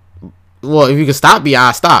like, well, if you can stop me,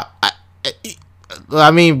 I'll stop.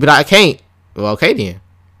 I mean, but I can't. Well, okay then.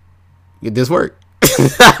 Get this work.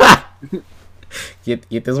 get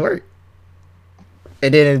this work.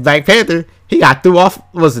 And then in Black Panther, he got threw off.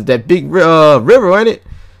 Was it that big river? Wasn't it?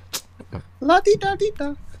 La di da di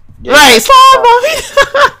da. Yeah, right,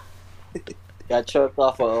 slime got chucked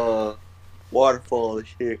off a waterfall and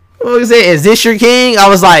shit. What was it? Is this your king? I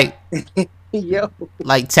was like, Yo.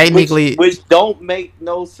 like technically, which don't make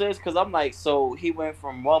no sense because I'm like, so he went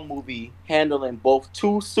from one movie handling both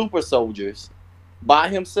two super soldiers by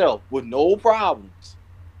himself with no problems,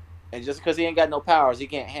 and just because he ain't got no powers, he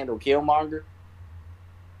can't handle Killmonger.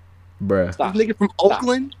 bruh. Stop. This nigga from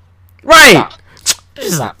Oakland. Right.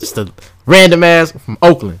 Stop. Just a random ass from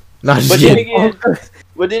Oakland. Not But just then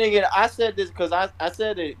kidding. again, I said this because I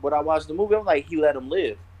said it when I watched the movie. I'm like, he let him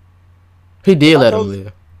live. He did let him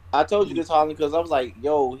live. I told you this, Holland, because I was like,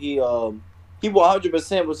 yo, he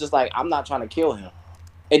 100% was just like, I'm not trying to kill him,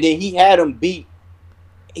 and then he had him beat.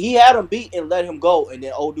 He had him beat and let him go, and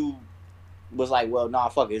then old dude was like, well, nah,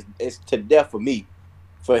 fuck it, it's to death for me.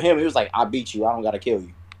 For him, he was like, I beat you, I don't gotta kill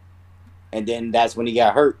you. And then that's when he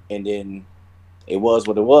got hurt, and then it was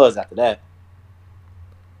what it was after that.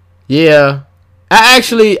 Yeah.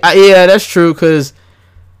 Yeah, that's true, because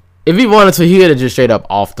if he wanted to, he would have just straight up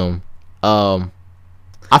offed him.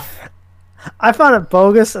 I found it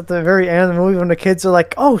bogus at the very end of the movie when the kids are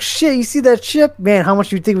like, "Oh shit, you see that ship? Man, how much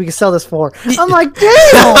do you think we can sell this for?" I'm like, "Damn!"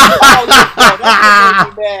 Oh, that's what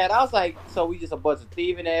made me mad. I was like, so we just a bunch of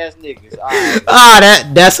thieving ass niggas. All right.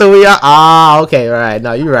 That's who we are. Ah, okay, right.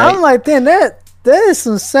 No, you're right. I'm like, "Damn, that is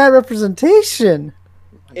some sad representation."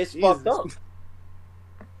 It's fucked up.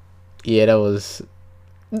 Yeah, that was.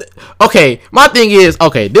 Okay, my thing is,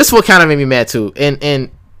 okay, this one kind of made me mad too, and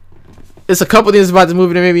it's a couple things about the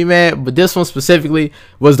movie that made me mad, but this one specifically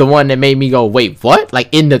was the one that made me go, wait, what? Like,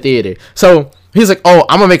 in the theater. So, he's like, oh,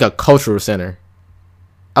 I'm gonna make a cultural center.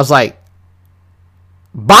 I was like,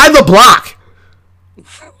 buy the block.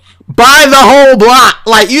 Buy the whole block.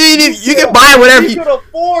 Like, you can buy whatever He could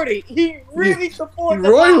afford it. He really could afford to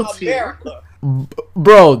Royalty. buy America.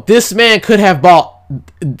 Bro, this man could have bought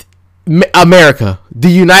America, the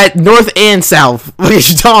United North and South. What are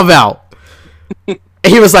you talking about? And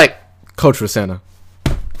he was like, cultural center.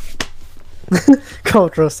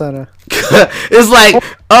 Cultural center. It's like,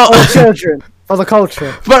 oh, Children for the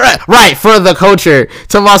culture. but right for the culture.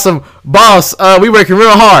 Talking about some boss. We working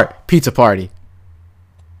real hard. Pizza party.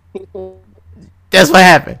 That's what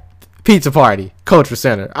happened. Pizza party. Cultural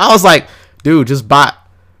center. I was like, dude, just buy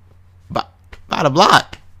the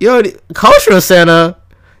block. Yo, the cultural center.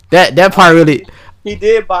 That part really. He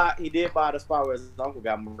did buy the spot where his uncle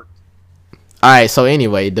got murdered. All right. So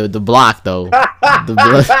anyway, the block though, The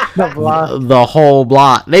block. the whole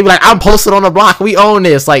block. They be like, I'm posted on the block. We own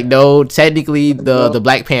this. Like, no, technically the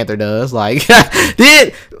Black Panther does. Like,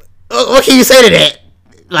 what can you say to that?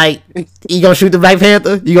 Like, you gonna shoot the Black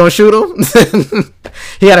Panther? You gonna shoot him?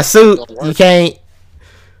 He got a suit. You can't.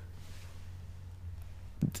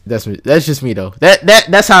 That's just me though.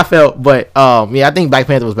 That's how I felt. But yeah, I think Black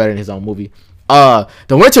Panther was better than his own movie. The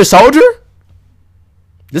Winter Soldier.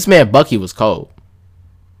 This man Bucky was cold.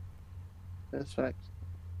 That's right.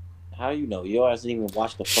 How you know? You always didn't even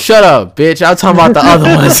watch the. Shut up, bitch! I'm talking about the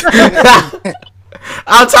other ones.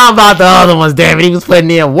 I'm talking about the other ones. Damn it, he was putting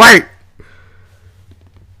in work.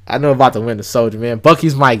 I know about the Winter Soldier, man.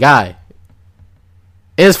 Bucky's my guy.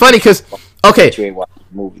 And it's funny because, okay, You ain't watched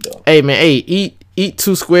the movie though. hey man, hey, eat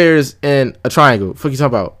two squares and a triangle. Fuck you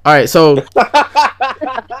talking about? All right, so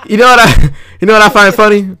you know what I find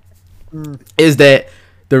funny is that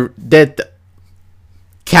the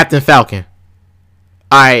Captain Falcon.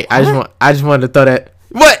 All right, I just wanted to throw that.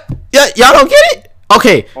 What? Y'all don't get it?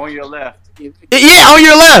 Okay, On your left. yeah, on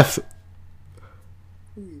your left,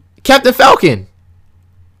 Captain Falcon.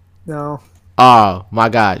 No. Oh my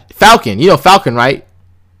God, Falcon. You know Falcon, right?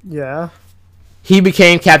 Yeah. He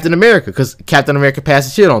became Captain America because Captain America passed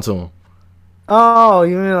the shit on to him. Oh,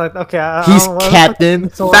 you mean like okay? He's Captain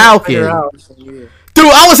Falcon. Yeah. Dude,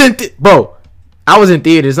 I was in bro. I was in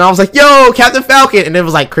theaters and I was like, "Yo, Captain Falcon," and it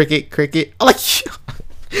was like cricket. I'm like,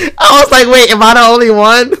 I was like, "Wait, am I the only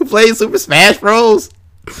one who plays Super Smash Bros?"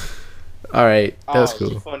 All right, that's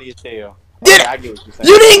cool. Funny as hell. Did Okay, I get what you're saying.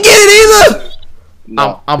 you didn't get it either?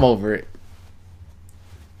 No, I'm over it.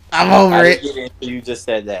 I'm over I it. didn't get it until you just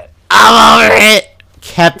said that. I'm over it.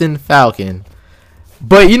 Captain Falcon.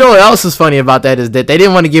 But you know what else is funny about that is that they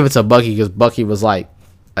didn't want to give it to Bucky because Bucky was like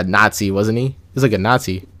a Nazi, wasn't he? He was like a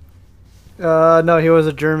Nazi. No, he was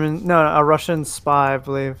a Russian spy, I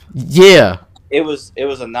believe. Yeah. It was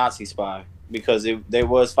a Nazi spy because they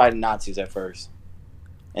was fighting Nazis at first,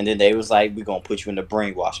 and then they was like, "We're gonna put you in the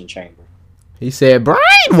brainwashing chamber." He said,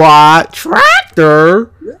 "Brainwash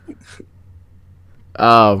tractor."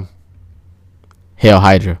 Hail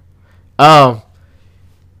Hydra.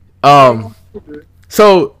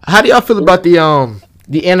 So how do y'all feel about the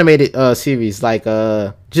animated series? Like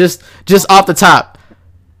just off the top,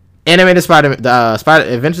 animated Spider-Man,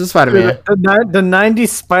 Adventures of Spider-Man. The 90s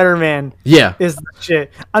Spider-Man Yeah. is the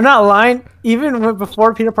shit. I'm not lying. Even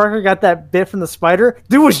before Peter Parker got that bit from the spider,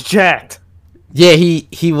 dude was jacked. Yeah,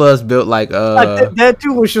 he was built like that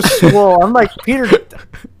dude was just swole. I'm like, Peter,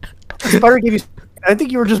 Spider gave you. I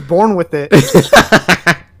think you were just born with it.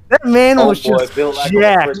 That man was just built like a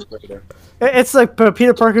jacked. refrigerator. It's like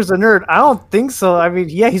Peter Parker's a nerd. I don't think so. I mean,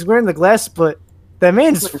 yeah, he's wearing the glass, but that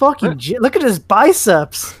man's fucking. Look at his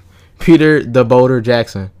biceps. Peter the Boulder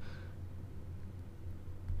Jackson.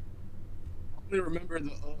 I remember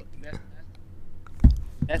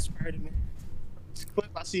that Spider-Man clip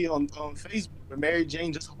I see on Facebook where Mary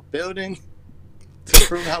Jane just on a building to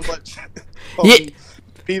prove how much Yeah.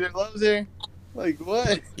 Peter loves her. Like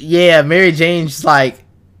what? Yeah, Mary Jane's like,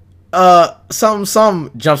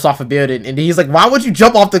 some jumps off a building, and he's like, "Why would you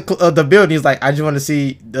jump off the building?" He's like, "I just want to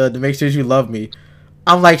see to make sure you love me."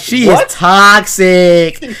 I'm like, she is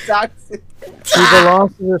toxic. She's toxic. He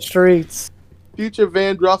belongs to the streets. Future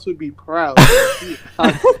Vandross would be proud.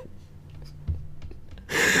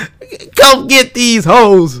 Come get these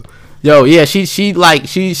hoes. Yo, yeah, she said,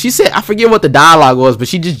 I forget what the dialogue was, but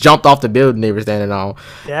she just jumped off the building they were standing on.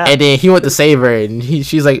 Yeah. And then he went to save her, and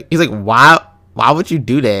he's like, why would you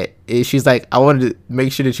do that? And she's like, I wanted to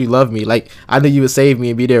make sure that you love me. Like, I knew you would save me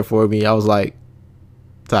and be there for me. I was like,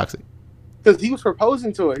 toxic. Because he was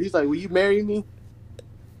proposing to her. He's like, "Will you marry me?"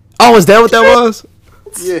 Oh, is that what that was?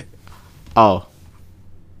 Yeah. Oh,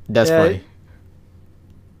 that's funny.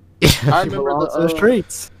 I He remember belongs to the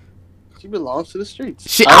streets. She belongs to the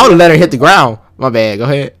streets. I would have let her hit the ground. My bad. Go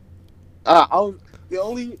ahead. The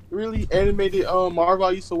only really animated Marvel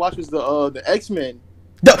I used to watch was the X-Men.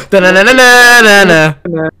 Yeah.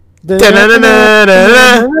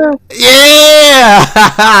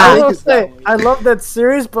 I will say, I love that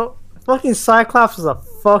series, but fucking Cyclops is a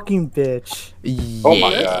fucking bitch. Oh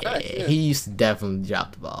my God. Yeah. He used to definitely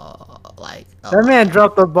drop the ball. Like, That man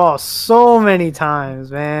dropped the ball so many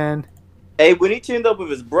times, man. Hey, when he teamed up with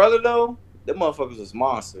his brother though, them motherfuckers was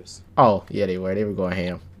monsters. Oh yeah, they were. They were going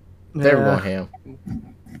ham. They were Yeah. going ham.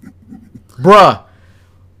 Bruh,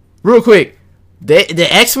 real quick, the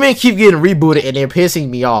X-Men keep getting rebooted and they're pissing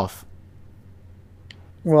me off.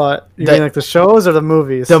 What? You The- mean like the shows or the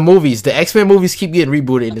movies? The movies, the X-Men movies keep getting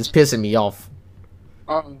rebooted and it's pissing me off.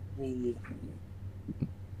 Yeah.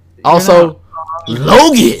 Also,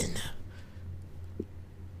 Logan.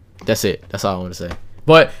 That's it. That's all I want to say.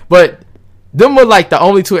 But them were like the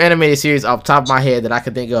only two animated series off the top of my head that I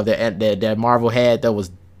could think of that Marvel had that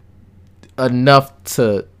was enough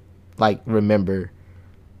to like remember.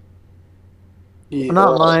 I'm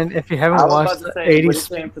not lying. If you haven't I was watched about to the say, what 80s, you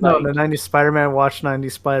saying no, tonight? the 90s Spider-Man, watch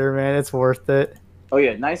 90s Spider-Man. It's worth it. Oh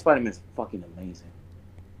yeah, Night Spider-Man is fucking amazing.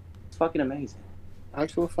 It's fucking amazing.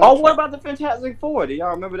 Actual fact. Oh, what about the Fantastic Four? Do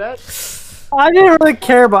y'all remember that? I didn't really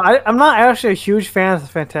care about. I'm not actually a huge fan of the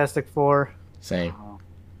Fantastic Four. Same.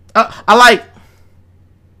 I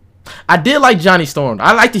did like Johnny Storm.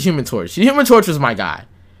 I like the Human Torch. The Human Torch was my guy.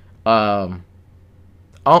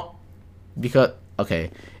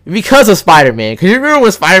 Because of Spider-Man. Cause you remember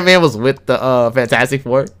when Spider-Man was with the Fantastic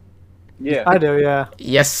Four? Yeah. I do, yeah.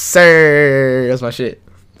 Yes, sir. That's my shit.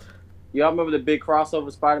 Y'all remember the big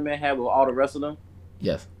crossover Spider-Man had with all the rest of them?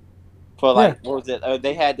 Yes. For like, what was it?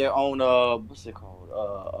 They had their own what's it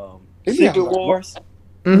called? Yeah. Secret Wars.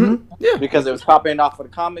 Mm-hmm. Yeah. Because it was copying off of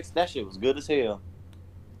the comics. That shit was good as hell.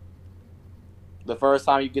 The first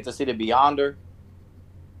time you get to see the Beyonder.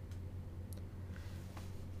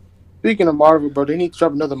 Speaking of Marvel, bro, they need to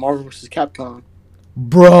drop another Marvel vs. Capcom.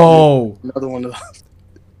 Bro. Another one of those.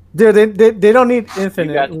 Dude, they don't need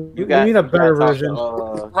Infinite. You We got need a you better gotta talk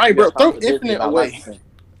version. Right, you bro. gotta Throw talk to Disney Infinite about away. licensing.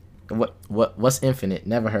 What's Infinite?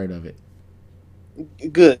 Never heard of it.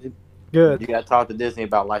 Good. Good. You gotta talk to Disney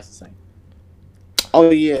about licensing. Oh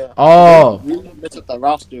yeah. Oh. They really mess up the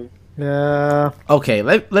roster. Yeah. Okay,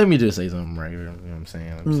 let me just say something right here. You know what I'm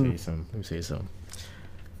saying? Let me say something.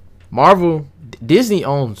 Marvel, Disney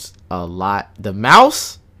owns a lot. The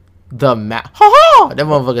mouse. That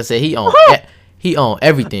motherfucker said he owned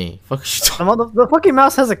everything. Fuck you talking- The fucking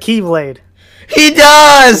mouse has a keyblade. He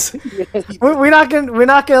does. We're not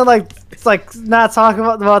gonna like not talk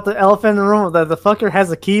about the elephant in the room. That the fucker has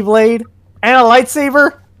a keyblade and a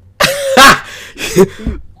lightsaber.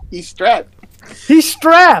 He's strapped. He's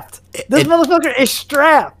strapped. This motherfucker is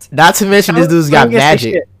strapped. Not to mention this dude's got Don't get this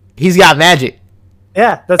magic. shit. He's got magic.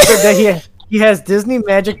 Yeah, that's good. That he has Disney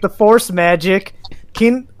magic, the Force magic.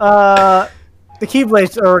 The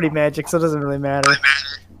keyblade's already magic, so it doesn't really matter.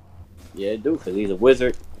 Yeah, dude, because he's a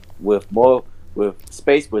wizard with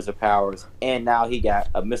space wizard powers, and now he got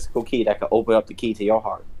a mystical key that can open up the key to your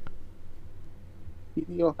heart.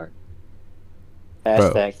 Your heart.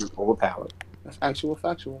 Hashtag he's overpowered. That's factual.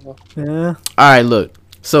 Yeah. All right, look.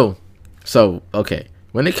 So okay.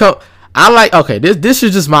 When it comes, I like okay. This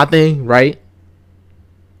is just my thing, right?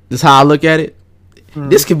 This is how I look at it.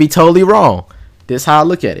 This could be totally wrong. This is how I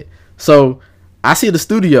look at it. So I see the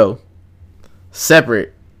studio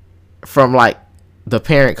separate from like the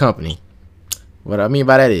parent company. What I mean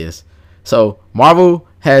by that is, so Marvel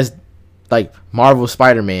has like Marvel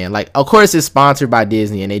Spider-Man. Like, of course, it's sponsored by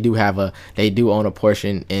Disney, and they do own a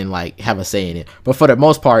portion and like have a say in it. But for the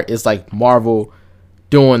most part, it's like Marvel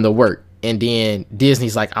doing the work, and then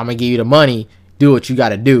Disney's like, I'm gonna give you the money, do what you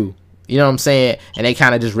gotta do. You know what I'm saying? And they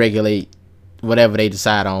kind of just regulate whatever they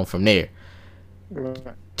decide on from there. Right.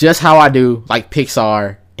 Just how I do like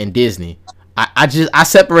Pixar and Disney. I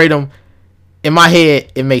separate them. In my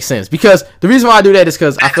head, it makes sense, because the reason why I do that is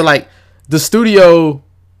because I feel like the studio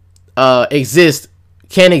can't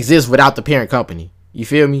exist without the parent company. You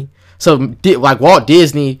feel me? So like Walt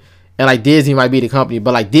Disney and like Disney might be the company,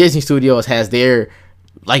 but like Disney Studios has their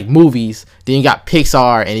like movies. Then you got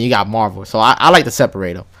Pixar and then you got Marvel. So I like to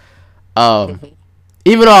separate them.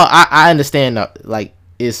 Even though I understand like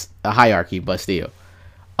it's a hierarchy, but still.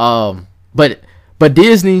 But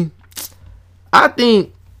Disney, I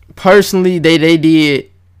think personally they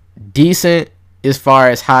did decent as far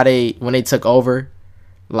as how when they took over,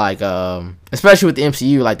 like especially with the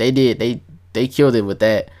MCU, like they killed it with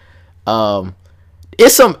that.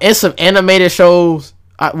 It's some animated shows.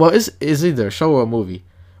 It's either a show or a movie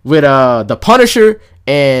with the Punisher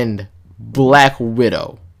and Black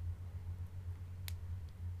Widow.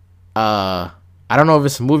 I don't know if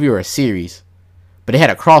it's a movie or a series, but they had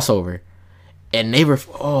a crossover. And they were,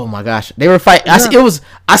 oh my gosh, they were fighting. I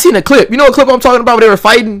seen a clip. You know what clip I'm talking about? Where they were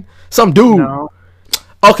fighting some dude. No.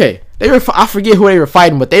 Okay, I forget who they were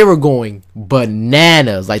fighting, but they were going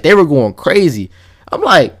bananas. Like they were going crazy. I'm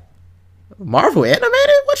like, Marvel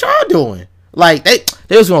animated? What y'all doing? Like they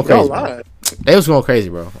was going crazy. Bro. They was going crazy,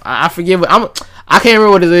 bro. I forget what I can't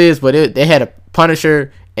remember what it is, but they had a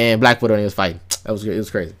Punisher and Black Widow and they was fighting. It was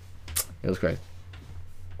crazy. It was crazy.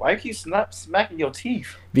 Why you keep smacking your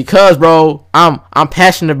teeth? Because, bro, I'm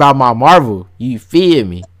passionate about my Marvel. You feel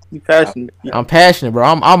me? You passionate? I'm passionate, bro.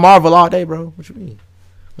 I'm Marvel all day, bro. What you mean?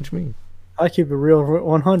 I keep it real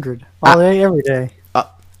 100 all day, every day.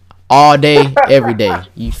 All day, every day.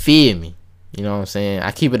 You feel me? You know what I'm saying? I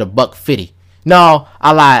keep it $1.50. No,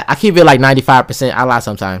 I lie. I keep it like 95%. I lie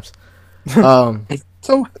sometimes.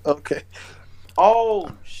 So okay. Oh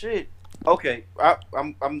shit. Okay,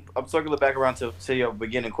 I'm circling back around to your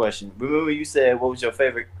beginning question. Remember you said who was your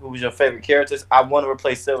favorite characters? I want to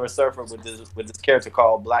replace Silver Surfer with this character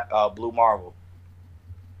called Blue Marvel.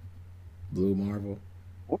 Blue Marvel.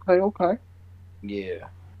 Okay. Yeah,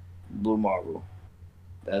 Blue Marvel.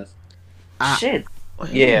 That's shit.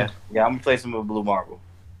 Yeah. I'm replacing him with Blue Marvel.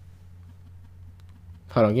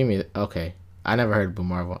 Hold on, give me okay. I never heard of Blue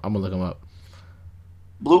Marvel. I'm gonna look him up.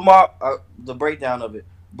 Blue Marvel. The breakdown of it.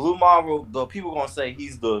 Blue Marvel, the people gonna say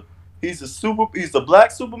he's the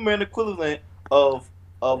Black Superman equivalent of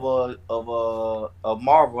Marvel,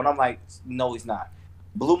 and I'm like, no, he's not.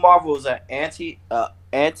 Blue Marvel is an anti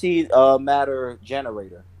matter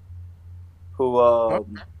generator. Who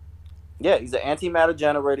he's an antimatter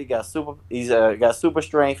generator. He's got super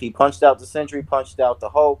strength. He punched out the Sentry, punched out the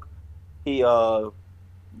Hulk. He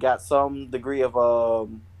got some degree of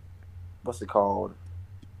what's it called?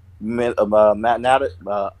 Reality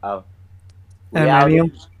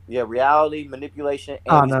manipulation,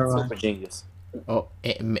 and he's a super genius. Oh,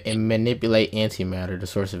 and manipulate antimatter, the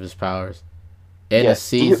source of his powers. and Yeah.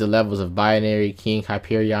 exceeds the levels of Binary, King,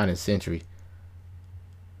 Hyperion, and Sentry.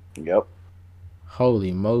 Yep.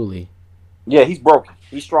 Holy moly. Yeah, he's broken.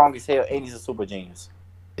 He's strong as hell, and he's a super genius.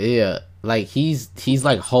 Yeah, like he's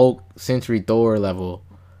like Hulk, Sentry, Thor level.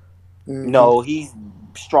 No, he's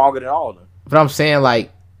stronger than all of them. But I'm saying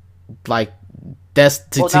like that's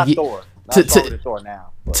to Not get Thor. Not to- stronger than Thor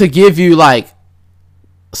now. But. to give you like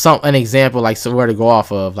an example, like somewhere to go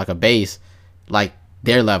off of, like a base, like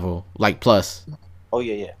their level, like plus. Oh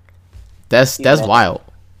yeah. That's mad. wild.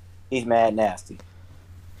 He's mad nasty.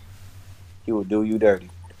 He will do you dirty.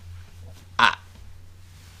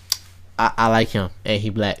 I like him, and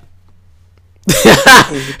he black.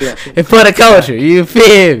 And for the culture, you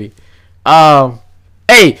feel me?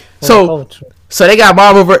 Hey, so they got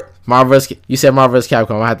Marvel vs. You said Marvel vs.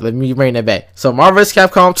 Capcom. I have to let me bring that back. So Marvel vs.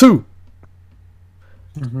 Capcom 2.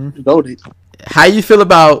 Goated. How you feel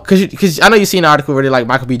about? Cause I know you seen an article where they like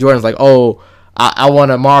Michael B. Jordan's like, oh, I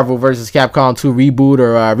want a Marvel vs. Capcom 2 reboot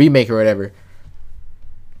or remake or whatever.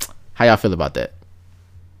 How y'all feel about that?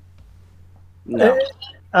 No.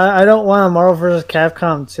 I don't want a Marvel vs.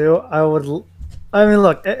 Capcom 2. I mean,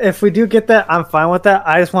 look, if we do get that, I'm fine with that.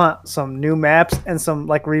 I just want some new maps and some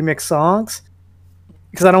like remix songs,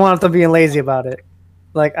 because I don't want them being lazy about it.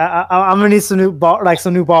 Like I'm gonna need some new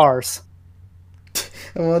new bars.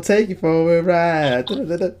 I'm gonna take you for a ride. I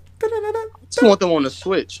just want them on the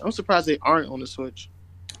Switch. I'm surprised they aren't on the Switch.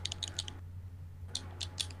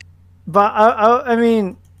 But I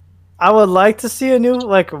mean, I would like to see a new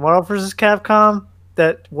like Marvel vs. Capcom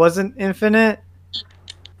that wasn't Infinite.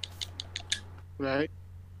 Right.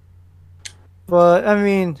 But I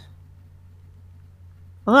mean,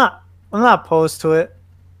 I'm not opposed to it.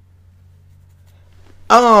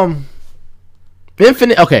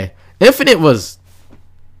 Infinite. Okay, Infinite was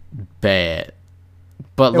bad,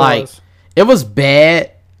 but it was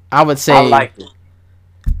bad. I would say I liked it.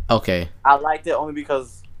 Okay. I liked it only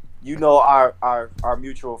because our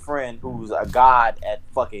mutual friend who's a god at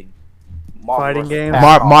fucking Marvel Fighting vs. games.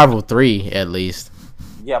 Capcom. Marvel 3 at least.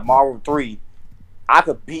 Yeah, Marvel 3. I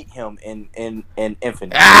could beat him in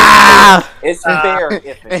Infinite. Ah! It's fair,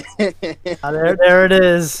 Infinite. There it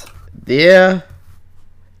is. Yeah.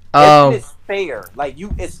 Infinite's fair. Like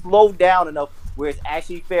it's slowed down enough where it's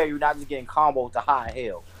actually fair. You're not just getting comboed to high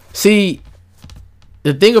hell. See,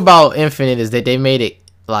 the thing about Infinite is that they made it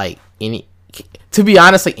like to be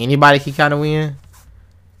honest, like anybody can kind of win.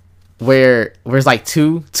 Where's like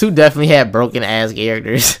two definitely had broken ass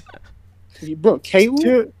characters. You broke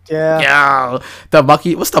Cable? Yeah. Yo, the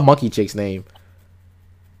monkey. What's the monkey chick's name?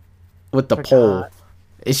 With the pole.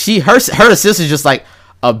 Is her assist is just like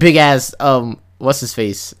a big ass what's his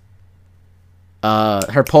face?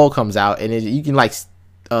 Her pole comes out and you can like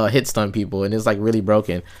hit stun people and it's like really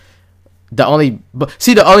broken. The only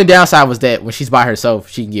downside was that when she's by herself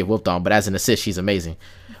she can get whooped on, but as an assist she's amazing.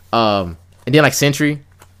 And then like Sentry,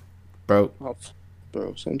 bro,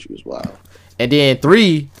 Sentry was wild. and then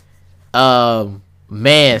 3.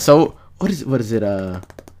 Man, so what is it? Dr.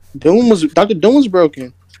 Doom was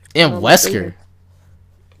broken. And Wesker.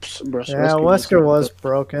 Yeah, Wesker was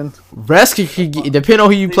broken. Wesker could get, depending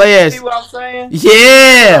on who you play as. See what I'm saying? Yeah. See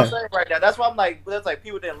what I'm saying right now. That's why I'm like, that's like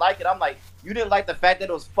people didn't like it. I'm like, you didn't like the fact that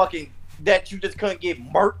it was fucking that you just couldn't get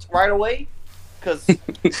murked right away, cause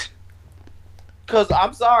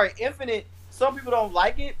I'm sorry, Infinite. Some people don't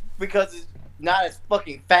like it because it's not as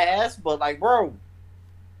fucking fast, but like, bro.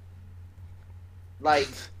 Like,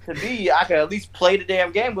 to me, I could at least play the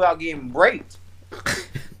damn game without getting raped.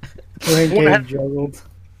 Game juggled.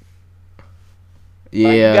 Yeah.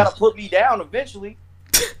 Like, you gotta put me down eventually.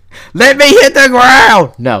 Let me hit the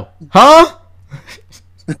ground. No. Huh?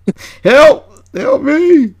 Help me.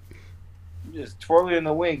 You just twirling in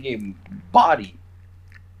the wind, getting bodied.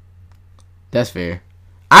 That's fair.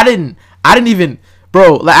 I didn't even,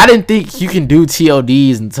 bro. Like I didn't think you can do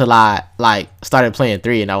TODs until I like started playing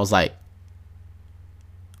 3, and I was like,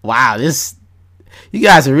 wow, you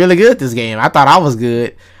guys are really good at this game. I thought I was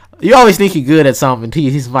good. You always think you're good at something until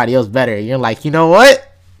you see somebody else better. And you're like, you know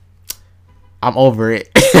what? I'm over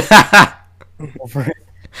it.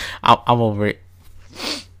 I'm over it.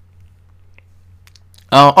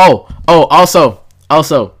 Also,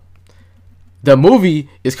 the movie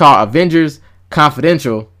is called Avengers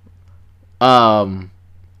Confidential.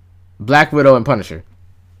 Black Widow and Punisher.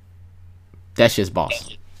 That shit's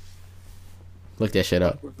boss. Look that shit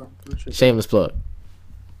up. Shameless plug.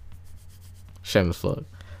 So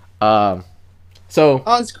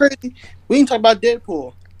it's crazy. We didn't talk about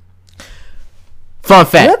Deadpool. Fun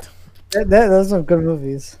fact. Those are some good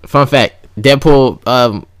movies. Fun fact.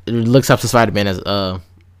 Deadpool looks up to Spider-Man as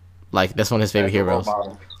like that's one of his favorite heroes.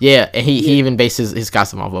 Yeah, and he even based his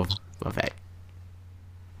costume off of him. In fact,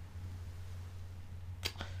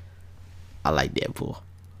 I like Deadpool.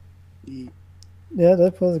 Yeah,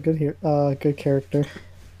 Deadpool's a good character.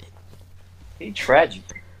 He tragic.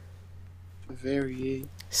 Very.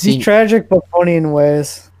 He's tragic but funny in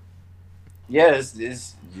ways. Yes,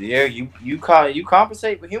 yeah. You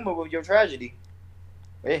compensate with humor with your tragedy.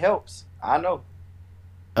 It helps. I know.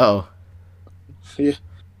 Oh, Yeah.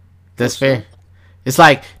 that's fair. It's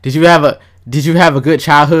like, did you have a good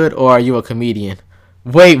childhood, or are you a comedian?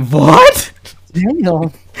 Wait, what?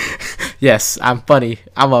 Damn. Yes, I'm funny.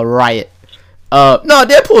 I'm a riot. No,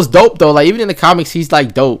 Deadpool's dope though. Like, even in the comics, he's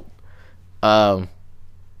like dope. Of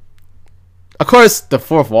course, the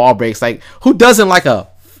fourth wall breaks. Like, who doesn't like a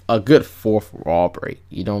good fourth wall break?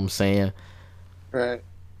 You know what I'm saying? Right.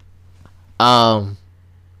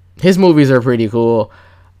 His movies are pretty cool.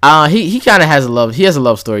 He kind of has a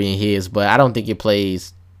love story in his, but I don't think it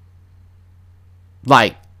plays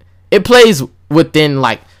like it plays within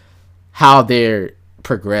like how they're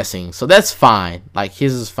progressing. So that's fine. Like,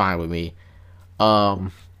 his is fine with me.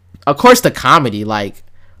 Of course, the comedy, like,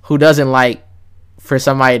 who doesn't like for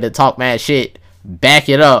somebody to talk mad shit, back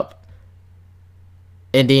it up,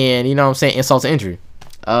 and then, you know what I'm saying, insult to injury.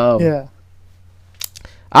 Yeah.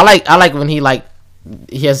 I like when he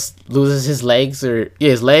loses his legs,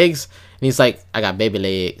 his legs, and he's like, I got baby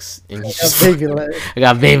legs, and he's just Baby legs. I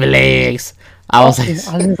got baby legs. I was like,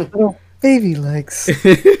 I have little baby legs.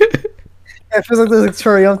 It feels like there's like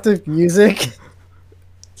triumphant music.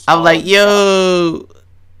 I'm like, yo,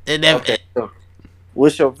 and then, Okay. So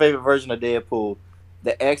what's your favorite version of Deadpool?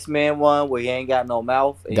 The X-Men one where he ain't got no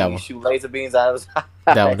mouth and That you one. shoot laser beams out of his eyes.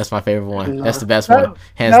 that's my favorite one. That's the best That- one,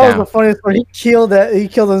 hands That down. was the funniest one. He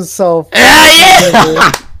killed himself.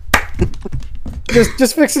 Yeah.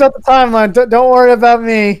 Just fixing up the timeline. Don't worry about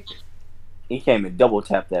me. He came and double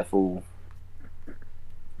tapped that fool.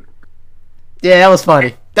 Yeah, that was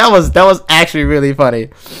funny. That was actually really funny.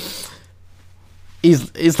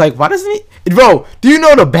 He's like, why doesn't he? Bro, do you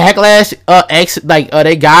know the backlash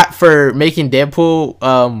they got for making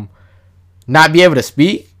Deadpool not be able to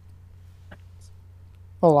speak?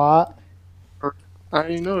 A lot. I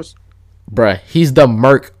didn't notice. Bruh, he's the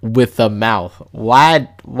merc with the mouth. Why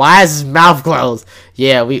is his mouth closed?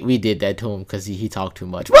 Yeah, we did that to him because he talked too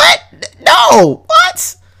much. What? No!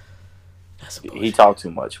 What? That's He talked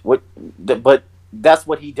too much. But that's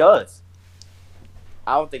what he does.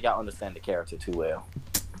 I don't think I understand the character too well.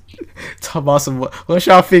 Talk about some. Once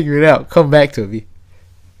y'all figure it out, come back to me.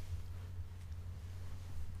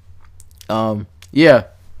 Yeah.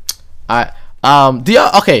 Do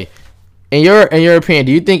y'all, okay? In your opinion,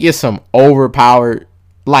 do you think it's some overpowered,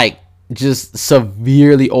 like, just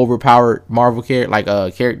severely overpowered Marvel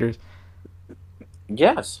characters?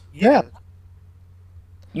 Yes. Yeah.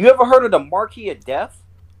 You ever heard of the Marquis of Death?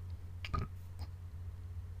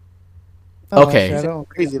 Oh, Okay. actually, I don't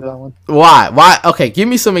agree with that one. Why? Okay, give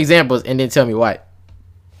me some examples and then tell me why.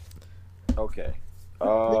 Okay. Think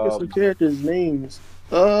of some characters' names.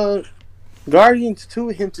 Guardians 2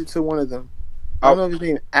 hinted to one of them. I don't know if his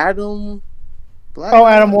name Adam Black. Oh,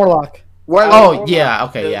 Adam Warlock. Oh yeah,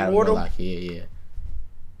 okay, The yeah, Immortal? yeah.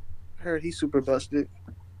 Heard he's super busted.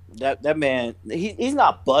 That man, he's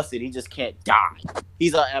not busted. He just can't die.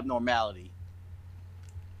 He's an abnormality.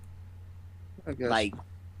 I guess.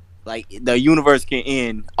 Like the universe can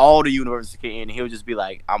end. All the universes can end. And he'll just be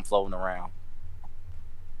like, I'm floating around.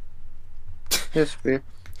 That's fair.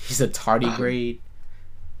 He's a tardigrade.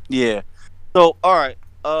 Yeah. So all right.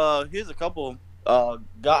 Here's a couple.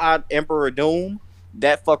 God Emperor Doom.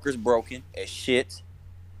 That fucker's broken as shit.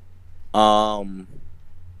 Thanos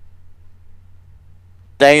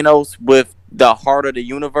with the heart of the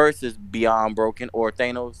universe is beyond broken. Or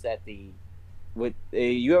Thanos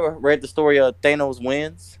you ever read the story of Thanos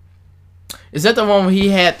Wins? Is that the one where he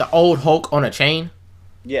had the old Hulk on a chain?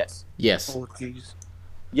 Yes. Yes. Oh jeez.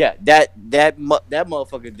 Yeah. That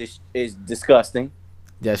motherfucker is disgusting.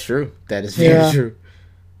 That's true. That is very Yeah. true.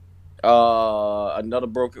 Another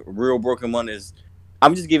real broken one is.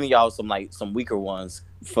 I'm just giving y'all some weaker ones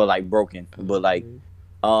for like broken, but like,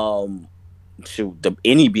 any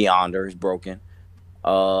Beyonder is broken.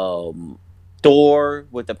 Thor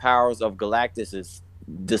with the powers of Galactus is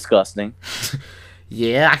disgusting.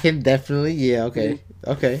 Yeah, I can definitely. Yeah, okay.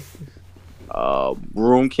 Okay.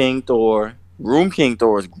 Room King Thor. Room King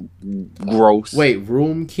Thor is gross. Wait,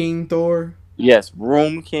 Room King Thor? Yes,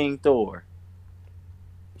 Room King Thor.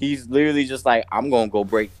 He's literally just like, I'm gonna go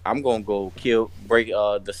break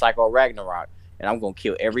the Psycho Ragnarok, and I'm gonna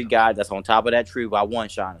kill every guy that's on top of that tree by one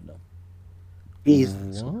shot of them.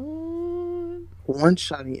 Jesus. What? One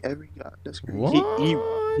shotting every god. That's crazy. What?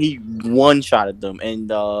 He one shot at them,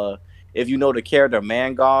 and if you know the character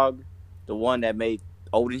Mangog, the one that made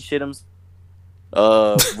Odin shit him,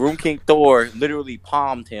 Rune King Thor literally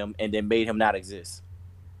palmed him and then made him not exist.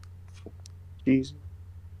 Jesus.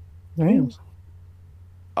 Damn.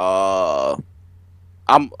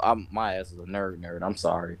 I'm my ass is a nerd. I'm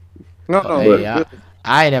sorry. No, Hey,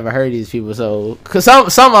 I ain't never heard of these people. So, cause some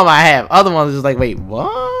of them I have, other ones is like, wait,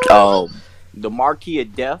 what? The Marquis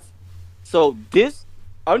of Death. So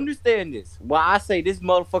understand this. Why I say this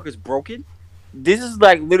motherfucker's broken. This is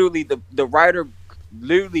like literally the writer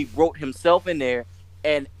literally wrote himself in there,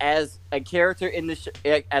 and as a character in the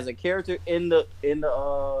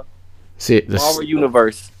Marvel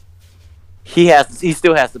universe, he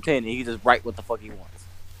still has the pen, and he can just write what the fuck he wants.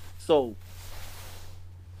 So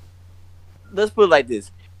let's put it like this: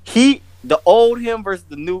 the old him versus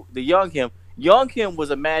the young him. Young him was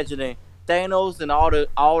imagining Thanos and all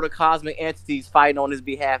the cosmic entities fighting on his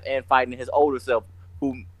behalf and fighting his older self,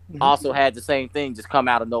 who also had the same thing, just come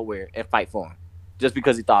out of nowhere and fight for him, just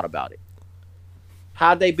because he thought about it.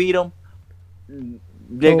 How'd they beat him? I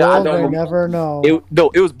don't never know.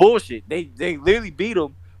 It was bullshit. They literally beat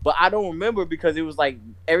him, but I don't remember because it was like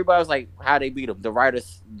everybody was like, "How they beat him?" The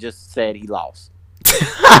writers just said he lost.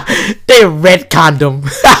 They retconned him.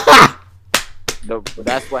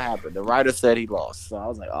 That's what happened. The writer said he lost, so I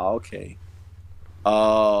was like, "Oh, okay."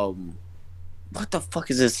 What the fuck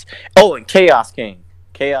is this? Oh, and Chaos King.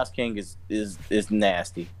 Chaos King is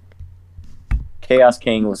nasty. Chaos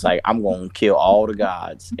King was like, I'm gonna kill all the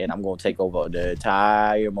gods and I'm gonna take over the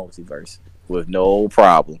entire multiverse with no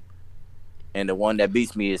problem. And the one that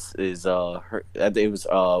beats me is superpowered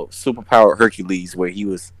Hercules, where he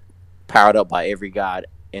was powered up by every god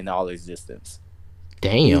in all existence.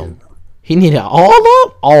 Damn, he needed all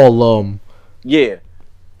of them. Yeah.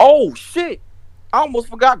 Oh shit! I almost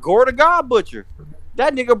forgot Gore the God Butcher.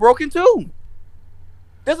 That nigga broken too.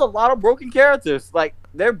 There's a lot of broken characters. Like,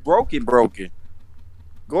 they're broken. Gore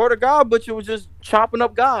the God Butcher was just chopping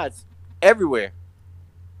up gods everywhere.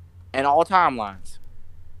 And all timelines.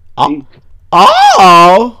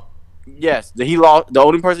 Oh! Yes, he lost. The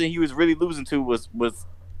only person he was really losing to was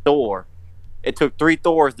Thor. It took 3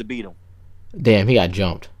 Thors to beat him. Damn, he got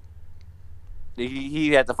jumped.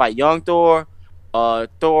 He had to fight young Thor,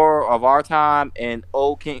 Thor of our time, and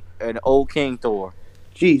old King Thor.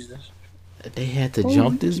 Jesus. They had to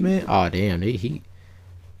jump this man. Oh damn,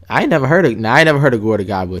 I ain't never heard of Gore the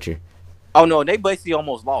God Butcher. Oh no, they basically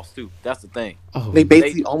almost lost too. That's the thing. Oh, They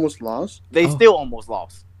basically almost lost. They still almost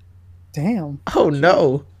lost. Damn. Oh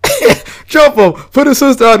no! Jump him! Put his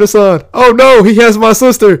sister on the sun. Oh no, he has my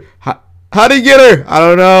sister. How'd he get her? I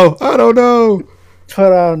don't know.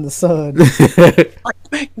 Put out in the sun.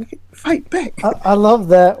 Fight back. I love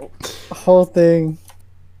that whole thing.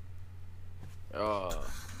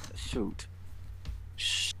 Shoot.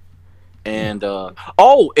 And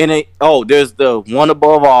there's the one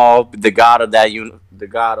above all, the god of the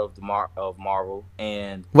god of Marvel,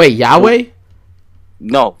 and wait, Yahweh?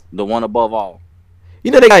 No, the one above all.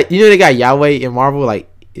 You know they got Yahweh in Marvel, like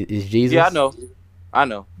is Jesus. Yeah, I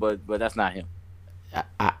know, but that's not him.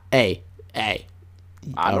 Hey.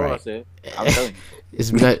 I know what I said. I'm telling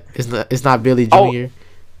you. It's not Billy Jr.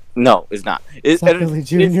 No, it's not. It's not Billy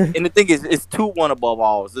Jr. And the thing is, it's 2 one above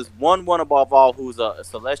alls. There's one above all who's a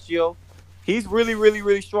celestial. He's really, really,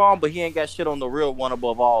 really strong, but he ain't got shit on the real one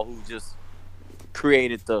above all who just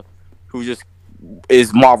who just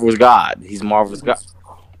is Marvel's God. He's Marvel's God.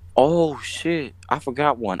 Oh shit! I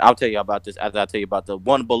forgot one. I'll tell you about this after I tell you about the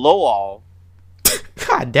one below all.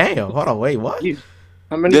 God damn! Hold on, wait, what?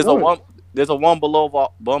 There's a one below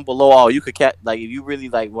all. You could like if you really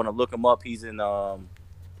like want to look him up. He's in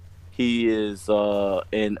he is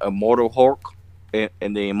in Immortal Hulk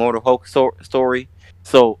in the Immortal Hulk story.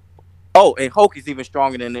 So, and Hulk is even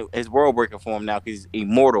stronger than his world breaking form now because he's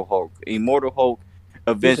Immortal Hulk. Immortal Hulk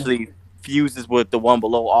eventually fuses with the one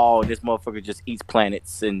below all, and this motherfucker just eats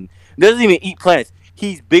planets and doesn't even eat planets.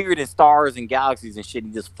 He's bigger than stars and galaxies and shit.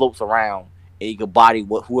 He just floats around and he can body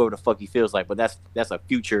whoever the fuck he feels like. But that's a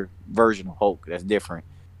future version of Hulk. That's different.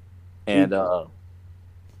 And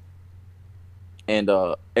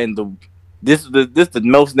this is the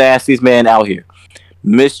most nastiest man out here,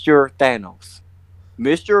 Mr. Thanos.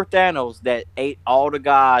 Mr. Thanos that ate all the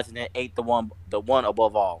gods and then ate the one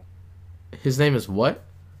above all. His name is what?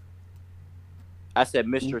 I said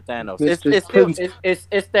Mr. Thanos. It's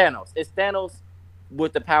Thanos. It's Thanos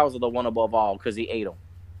with the powers of the one above all because he ate them.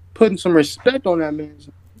 Putting some respect on that man.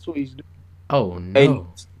 That's what he's doing. Oh no!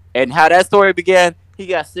 And how that story began, he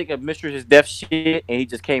got sick of Mistress's death shit, and he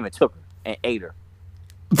just came and took her and ate her.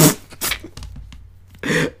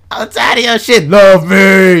 I'm tired of your shit. Love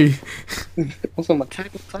me. On some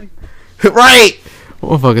Attack on Titan. Right.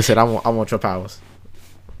 Motherfucker said, I want your powers.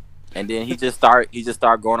 And then he just start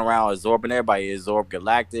going around absorbing everybody. Absorb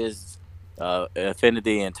Galactus,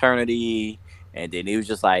 Infinity, Eternity, and then he was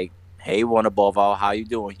just like, "Hey, one above all, how you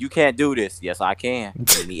doing? You can't do this." Yes, I can. And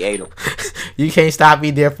he ate him. You can't stop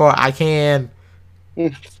me, therefore I can.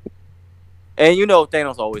 And you know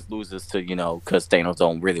Thanos always loses to because Thanos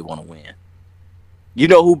don't really want to win. You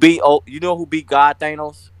know who beat God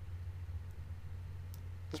Thanos?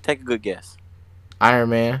 Take a good guess. Iron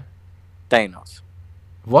Man. Thanos.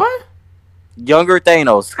 What? Younger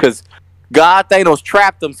Thanos, because God Thanos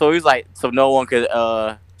trapped him, so he's like, so no one could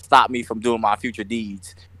stop me from doing my future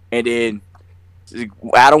deeds. And then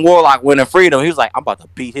Adam Warlock went and freed him. He was like, I'm about to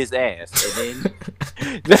beat his ass. And then,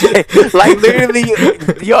 like literally,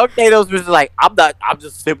 young Thanos was like, I'm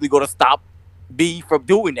just simply gonna stop me from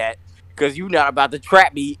doing that because you're not about to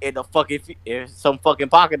trap me in some fucking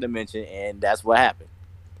pocket dimension, and that's what happened.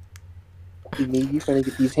 You mean you finna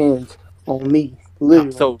get these hands on me?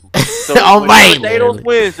 Literally. So Oh, when right. Thanos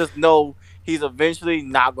wins, just know he's eventually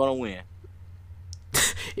not gonna win.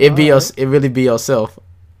 It really be yourself.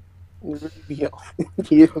 Yeah,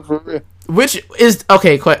 for real. Which is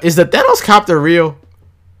okay? Is the Thanos copter real?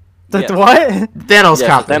 Yes. What? Thanos Yes,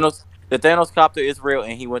 copter. the Thanos copter is real,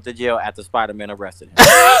 and he went to jail after Spider-Man arrested him.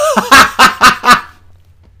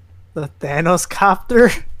 The Thanos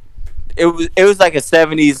copter? It was like a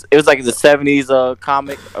 70s. It was like the 70s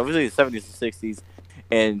comic. Obviously the 70s and 60s,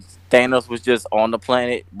 and Thanos was just on the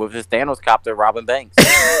planet with his Thanos copter robbing banks.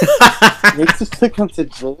 They just took him to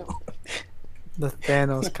jail. The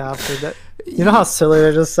Thanos copter. You know how silly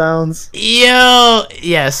that just sounds? Yo,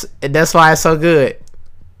 yes, and that's why it's so good.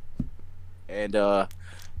 And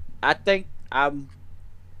I think I'm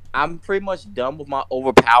pretty much done with my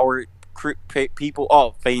overpowered people.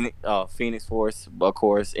 Oh, Phoenix Force, of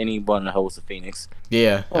course. Anyone that holds the Phoenix.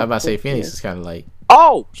 Yeah, I'm about to say Phoenix is kind of like.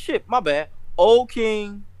 Oh shit, my bad. Old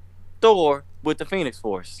King Thor with the Phoenix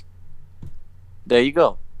Force. There you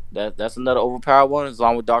go. That's another overpowered one,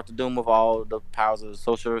 along with Doctor Doom with all the powers of the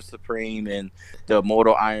Sorcerer Supreme and the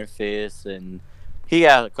Immortal Iron Fist, and he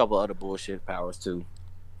had a couple other bullshit powers too.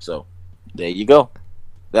 So there you go.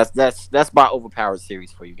 That's my overpowered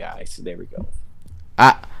series for you guys. So there we go.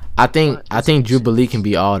 I think Jubilee can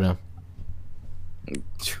be all of them.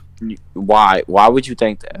 Why would you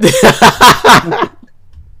think that?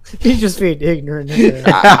 He's just being ignorant.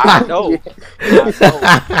 I know.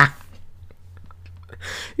 I know.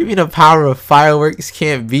 You mean the power of fireworks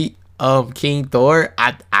can't beat King Thor?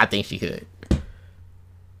 I think she could.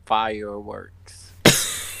 Fireworks.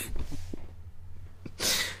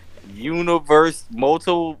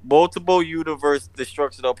 Multiple universe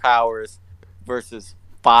destructional powers versus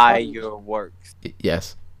fireworks.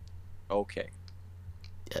 Yes. Okay.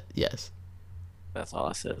 Yes. That's all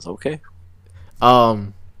I says. Okay.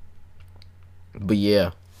 But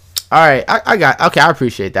yeah. All right, I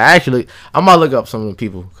appreciate that. Actually, I'm gonna look up some of the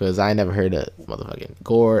people because I ain't never heard of motherfucking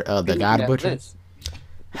Gore, the God Butcher.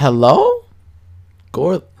 Hello,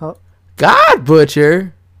 Gore, God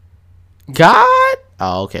Butcher, God.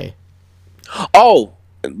 Oh, okay. Oh,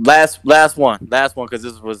 last one,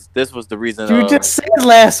 because this was the reason. You just said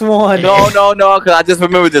last one. No, because I just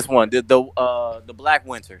remembered this one. The Black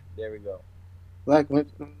Winter. There we go. Black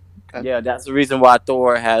Winter. Okay. Yeah, that's the reason why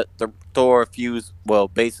Thor fused. Well,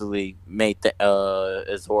 basically made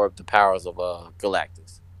absorb the powers of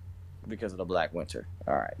Galactus because of the Black Winter.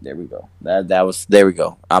 All right, there we go. There we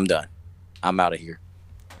go. I'm done. I'm out of here.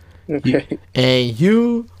 Okay. And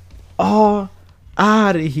you are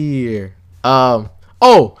out of here. Oh,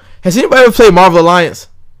 has anybody ever played Marvel Alliance?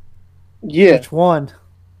 Yeah, Which one?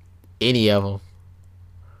 Any of them?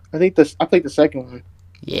 I played the second one.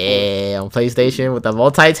 Yeah, on PlayStation with the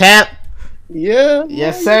multi-tap. Yeah.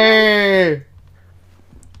 Yes, sir.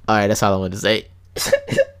 All right, that's all I wanted to say.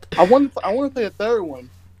 I want to play a third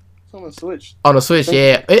one. It's on the Switch. On the Switch,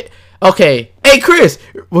 yeah. Okay. Hey, Chris,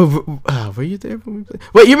 were you there when we played?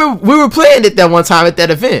 Wait, you remember we were playing it that one time at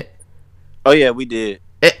that event? Oh yeah, we did.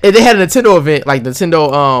 They had a Nintendo event, like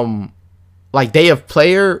Nintendo, like Day of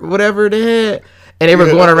Player, whatever they had, and they were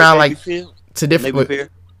going around like to different.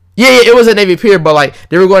 Yeah, it was at Navy Pier, but like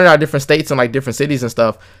they were going around different states and like different cities and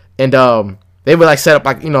stuff, and they would like set up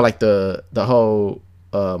like like the whole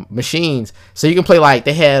machines, so you can play like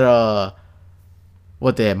they had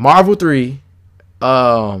what they had Marvel 3,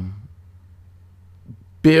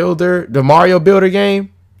 Builder, the Mario Builder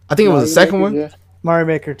game. I think it was the second one. Yeah. Mario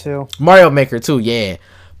Maker 2. Mario Maker 2, yeah.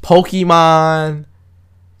 Pokemon.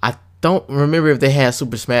 I don't remember if they had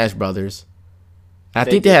Super Smash Brothers. I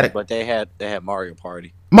think they had but they had Mario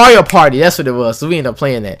Party. Mario Party. That's what it was. So we ended up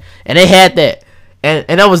playing that, and they had that, and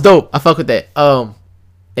that was dope. I fuck with that. And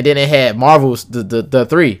then they had Marvel's the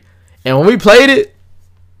 3, and when we played it,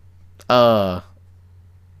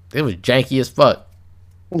 it was janky as fuck.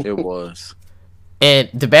 It was. And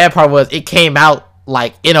the bad part was it came out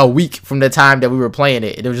like in a week from the time that we were playing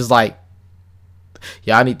it. And it was just like,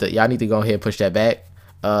 y'all need to go ahead and push that back.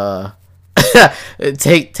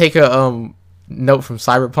 Take a note from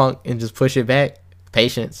Cyberpunk and just push it back.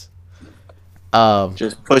 Patience.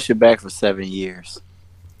 Just push it back for 7 years.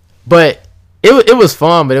 But it was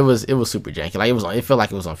fun, but it was super janky. Like it felt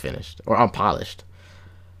like it was unfinished or unpolished.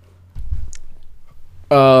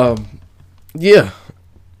 Yeah.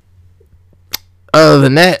 Other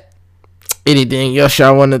than that, anything else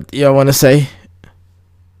y'all wanna say?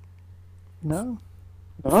 No.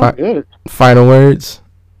 Good. Final words.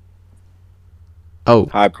 Oh,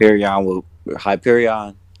 Hyperion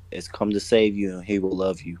is come to save you, and he will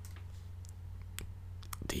love you.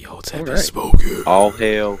 the old have been spoken. All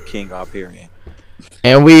hail King Hyperion.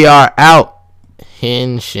 And we are out.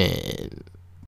 Henshin.